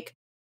was like,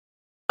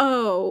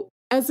 oh,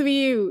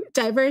 SVU,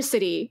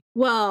 diversity.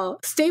 Well,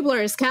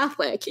 Stabler is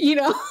Catholic,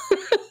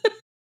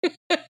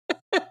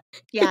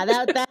 Yeah,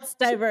 that's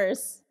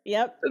diverse.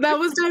 Yep. That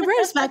was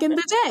diverse back in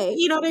the day.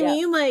 You know what I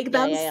mean? Like,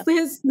 that's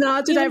his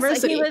nod to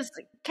diversity. He was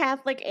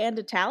Catholic and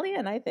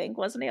Italian, I think.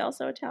 Wasn't he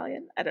also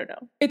Italian? I don't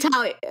know.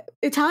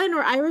 Italian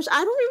or Irish?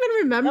 I don't even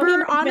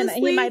remember,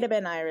 honestly. He might have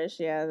been Irish.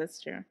 Yeah, that's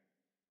true.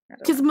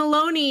 Because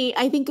Maloney,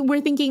 I think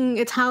we're thinking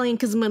Italian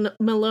because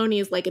Maloney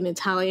is like an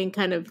Italian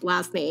kind of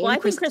last name. Well, I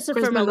think Chris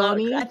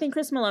Maloney. I think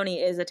Chris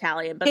Maloney is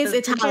Italian, but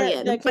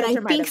but I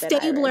think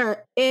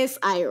Stabler is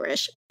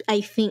Irish.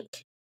 I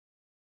think.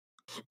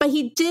 But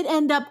he did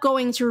end up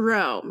going to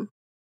Rome.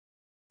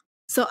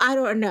 So I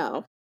don't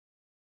know.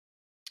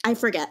 I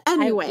forget.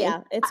 Anyway,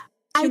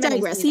 I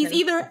digress. He's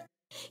either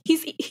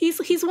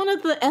he's one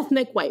of the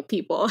ethnic white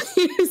people.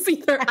 He's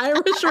either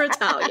Irish or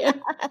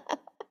Italian.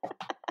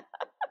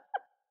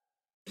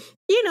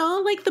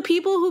 Like the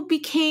people who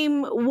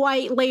became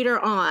white later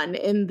on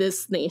in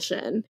this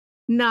nation,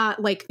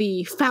 not like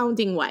the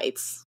founding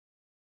whites.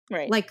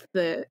 Right. Like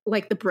the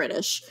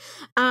British.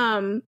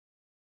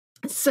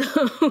 So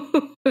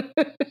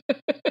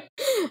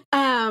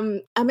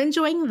I'm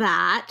enjoying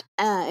that.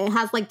 It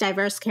has like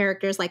diverse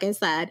characters, like I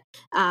said.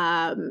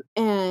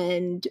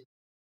 And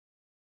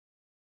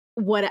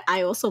what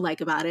I also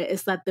like about it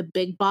is that the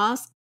big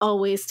boss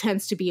always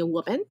tends to be a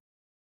woman.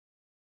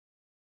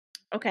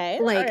 Okay.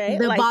 Like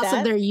the boss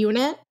of their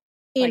unit,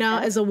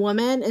 is a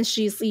woman, and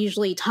she's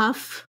usually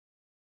tough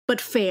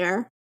but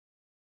fair,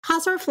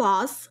 has her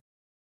flaws.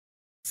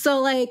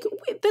 So, like,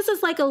 this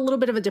is like a little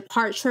bit of a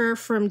departure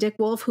from Dick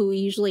Wolf, who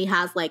usually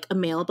has like a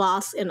male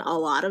boss in a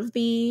lot of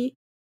the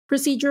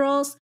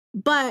procedurals.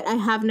 But I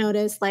have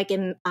noticed, like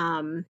in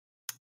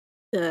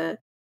the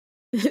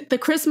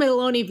Chris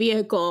Maloney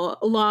vehicle,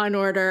 Law and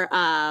Order,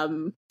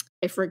 I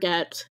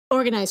forget,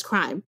 Organized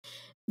Crime,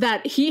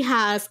 that he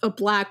has a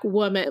black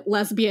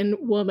lesbian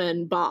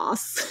woman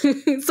boss.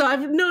 So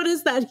I've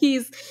noticed that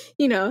he's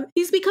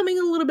becoming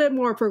a little bit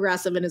more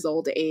progressive in his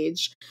old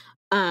age.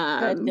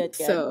 Good.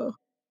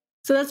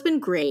 So that's been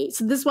great.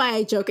 So this is why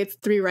I joke it's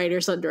 3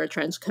 writers under a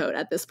trench coat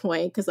at this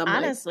point, because I'm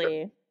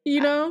honestly,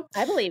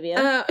 I believe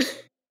you.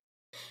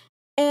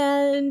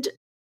 And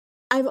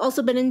I've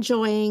also been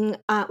enjoying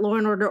Law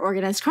and Order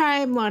Organized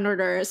Crime, Law and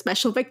Order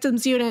Special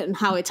Victims Unit, and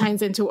how it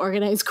ties into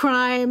organized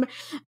crime.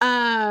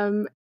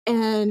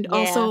 And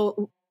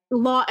also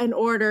Law and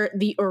Order,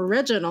 the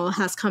original,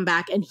 has come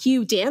back, and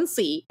Hugh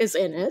Dancy is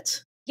in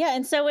it. Yeah,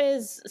 and so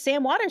is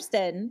Sam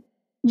Waterston.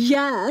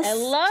 Yes. I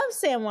love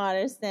Sam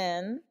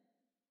Waterston.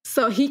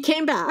 So he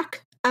came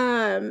back.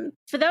 For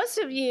those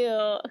of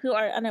you who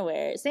are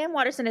unaware, Sam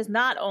Waterston is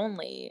not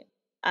only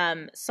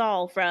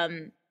Saul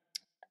from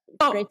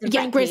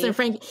Grace and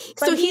Frankie.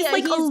 So he's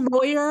like a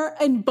lawyer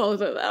in both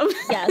of them.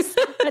 Yes,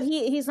 but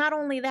he's not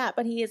only that,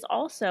 but he is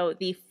also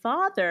the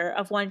father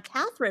of one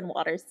Catherine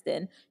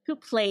Waterston, who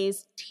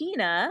plays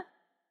Tina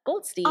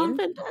Goldstein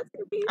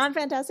on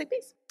Fantastic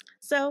Beasts.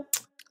 So,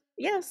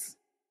 yes,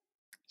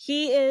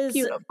 he is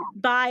beautiful.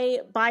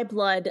 by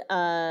blood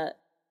a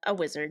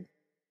wizard.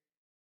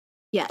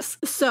 Yes.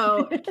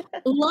 So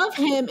love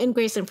him in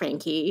Grace and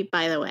Frankie,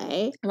 by the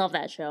way. Love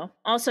that show.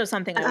 Also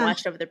something I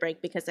watched over the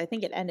break because I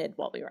think it ended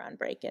while we were on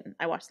break, and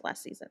I watched the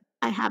last season.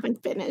 I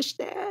haven't finished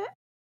it.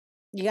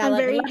 You gotta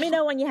let me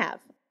know when you have.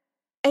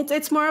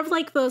 It's more of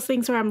like those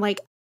things where I'm like,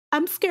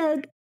 I'm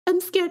scared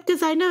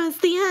because I know it's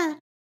the end.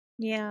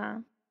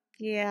 Yeah.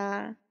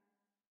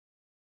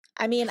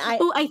 I mean, I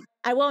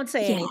won't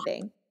say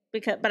anything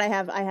but I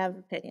have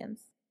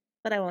opinions,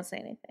 but I won't say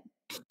anything.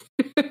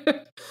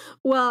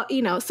 Well,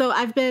 so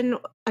I've been,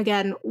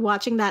 again,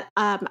 watching that.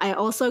 I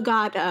also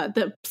got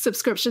the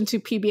subscription to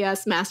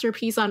PBS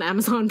Masterpiece on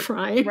Amazon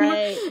Prime.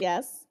 Right,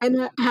 yes.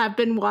 And have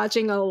been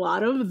watching a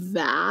lot of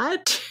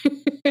that.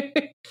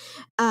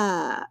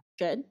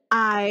 Good.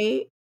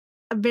 I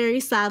very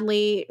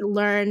sadly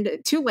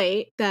learned too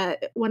late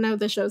that one of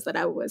the shows that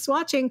I was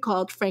watching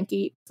called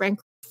Frankie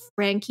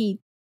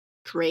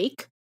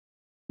Drake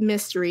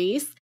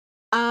Mysteries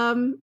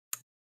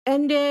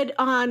ended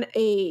on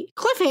a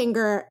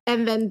cliffhanger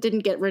and then didn't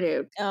get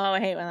renewed. Oh, I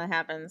hate when that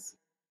happens.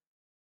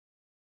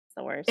 It's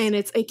the worst. And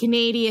it's a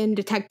Canadian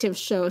detective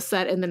show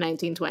set in the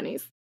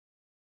 1920s.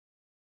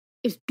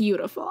 It's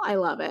beautiful. I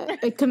love it.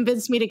 It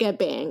convinced me to get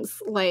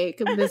bangs. Like,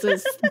 this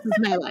is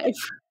my life.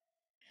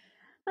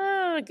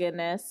 Oh,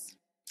 goodness.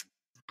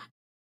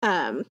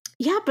 Yeah,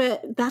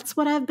 but that's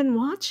what I've been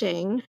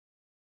watching.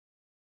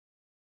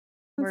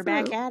 We're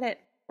back at it,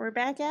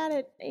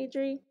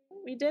 Adri.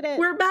 We did it.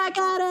 We're back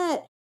at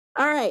it.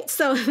 All right,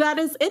 so that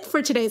is it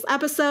for today's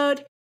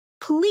episode.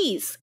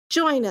 Please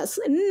join us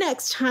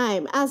next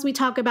time as we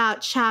talk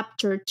about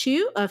Chapter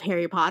 2 of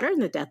Harry Potter and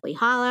the Deathly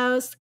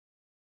Hallows.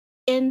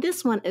 And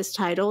this one is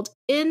titled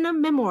In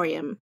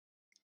Memoriam.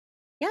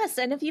 Yes,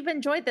 and if you've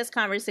enjoyed this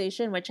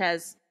conversation, which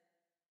has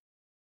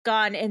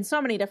gone in so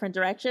many different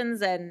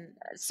directions and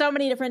so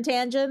many different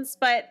tangents,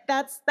 but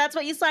that's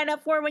what you sign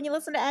up for when you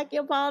listen to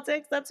Accio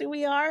Politics. That's who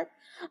we are.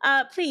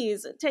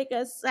 Please take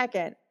a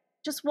second,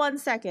 just 1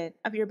 second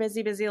of your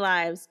busy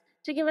lives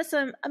to give us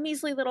a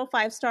measly little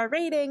 5-star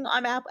rating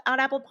on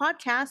Apple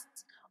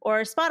Podcasts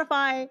or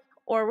Spotify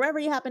or wherever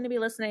you happen to be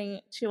listening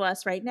to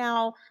us right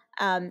now.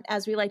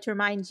 As we like to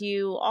remind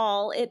you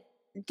all,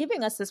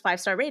 giving us this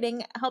 5-star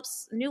rating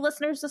helps new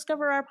listeners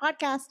discover our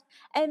podcast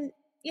and,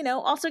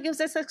 also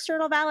gives us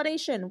external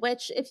validation,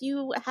 which if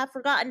you have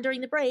forgotten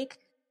during the break,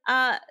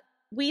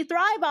 we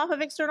thrive off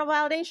of external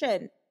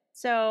validation.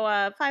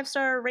 So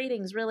 5-star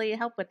ratings really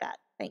help with that.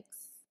 Thanks.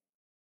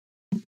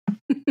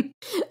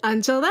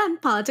 Until then,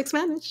 politics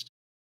managed.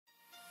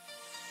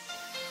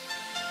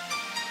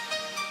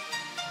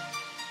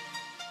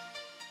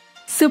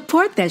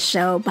 Support this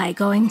show by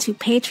going to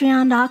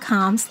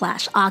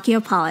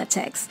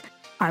patreon.com/AccioPolitics.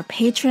 Our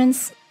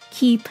patrons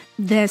keep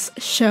this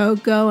show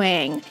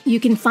going. You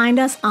can find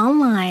us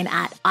online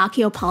at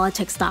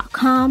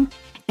AccioPolitics.com,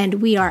 and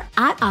we are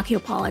at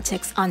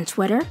AccioPolitics on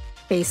Twitter,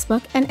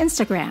 Facebook, and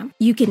Instagram.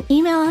 You can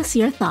email us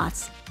your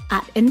thoughts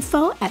at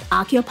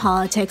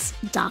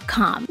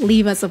info@AccioPolitics.com.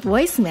 Leave us a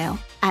voicemail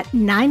at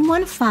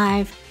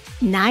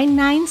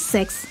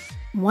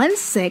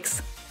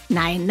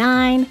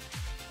 915-996-1699.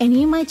 And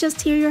you might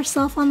just hear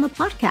yourself on the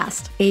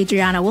podcast.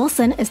 Adriana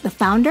Wilson is the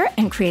founder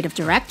and creative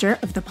director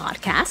of the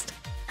podcast.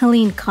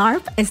 Helene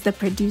Karp is the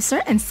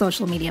producer and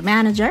social media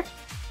manager.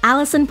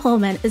 Allison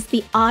Pullman is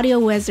the audio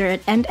wizard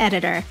and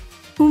editor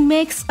who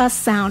makes us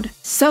sound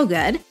so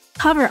good.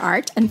 Cover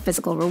art and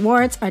physical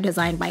rewards are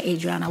designed by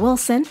Adriana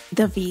Wilson.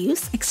 The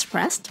views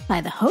expressed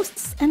by the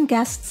hosts and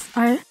guests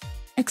are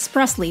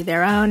expressly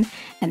their own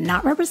and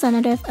not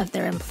representative of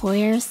their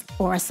employers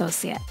or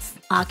associates.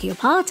 Accio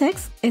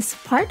Politics is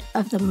part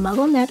of the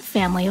MuggleNet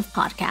family of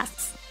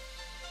podcasts.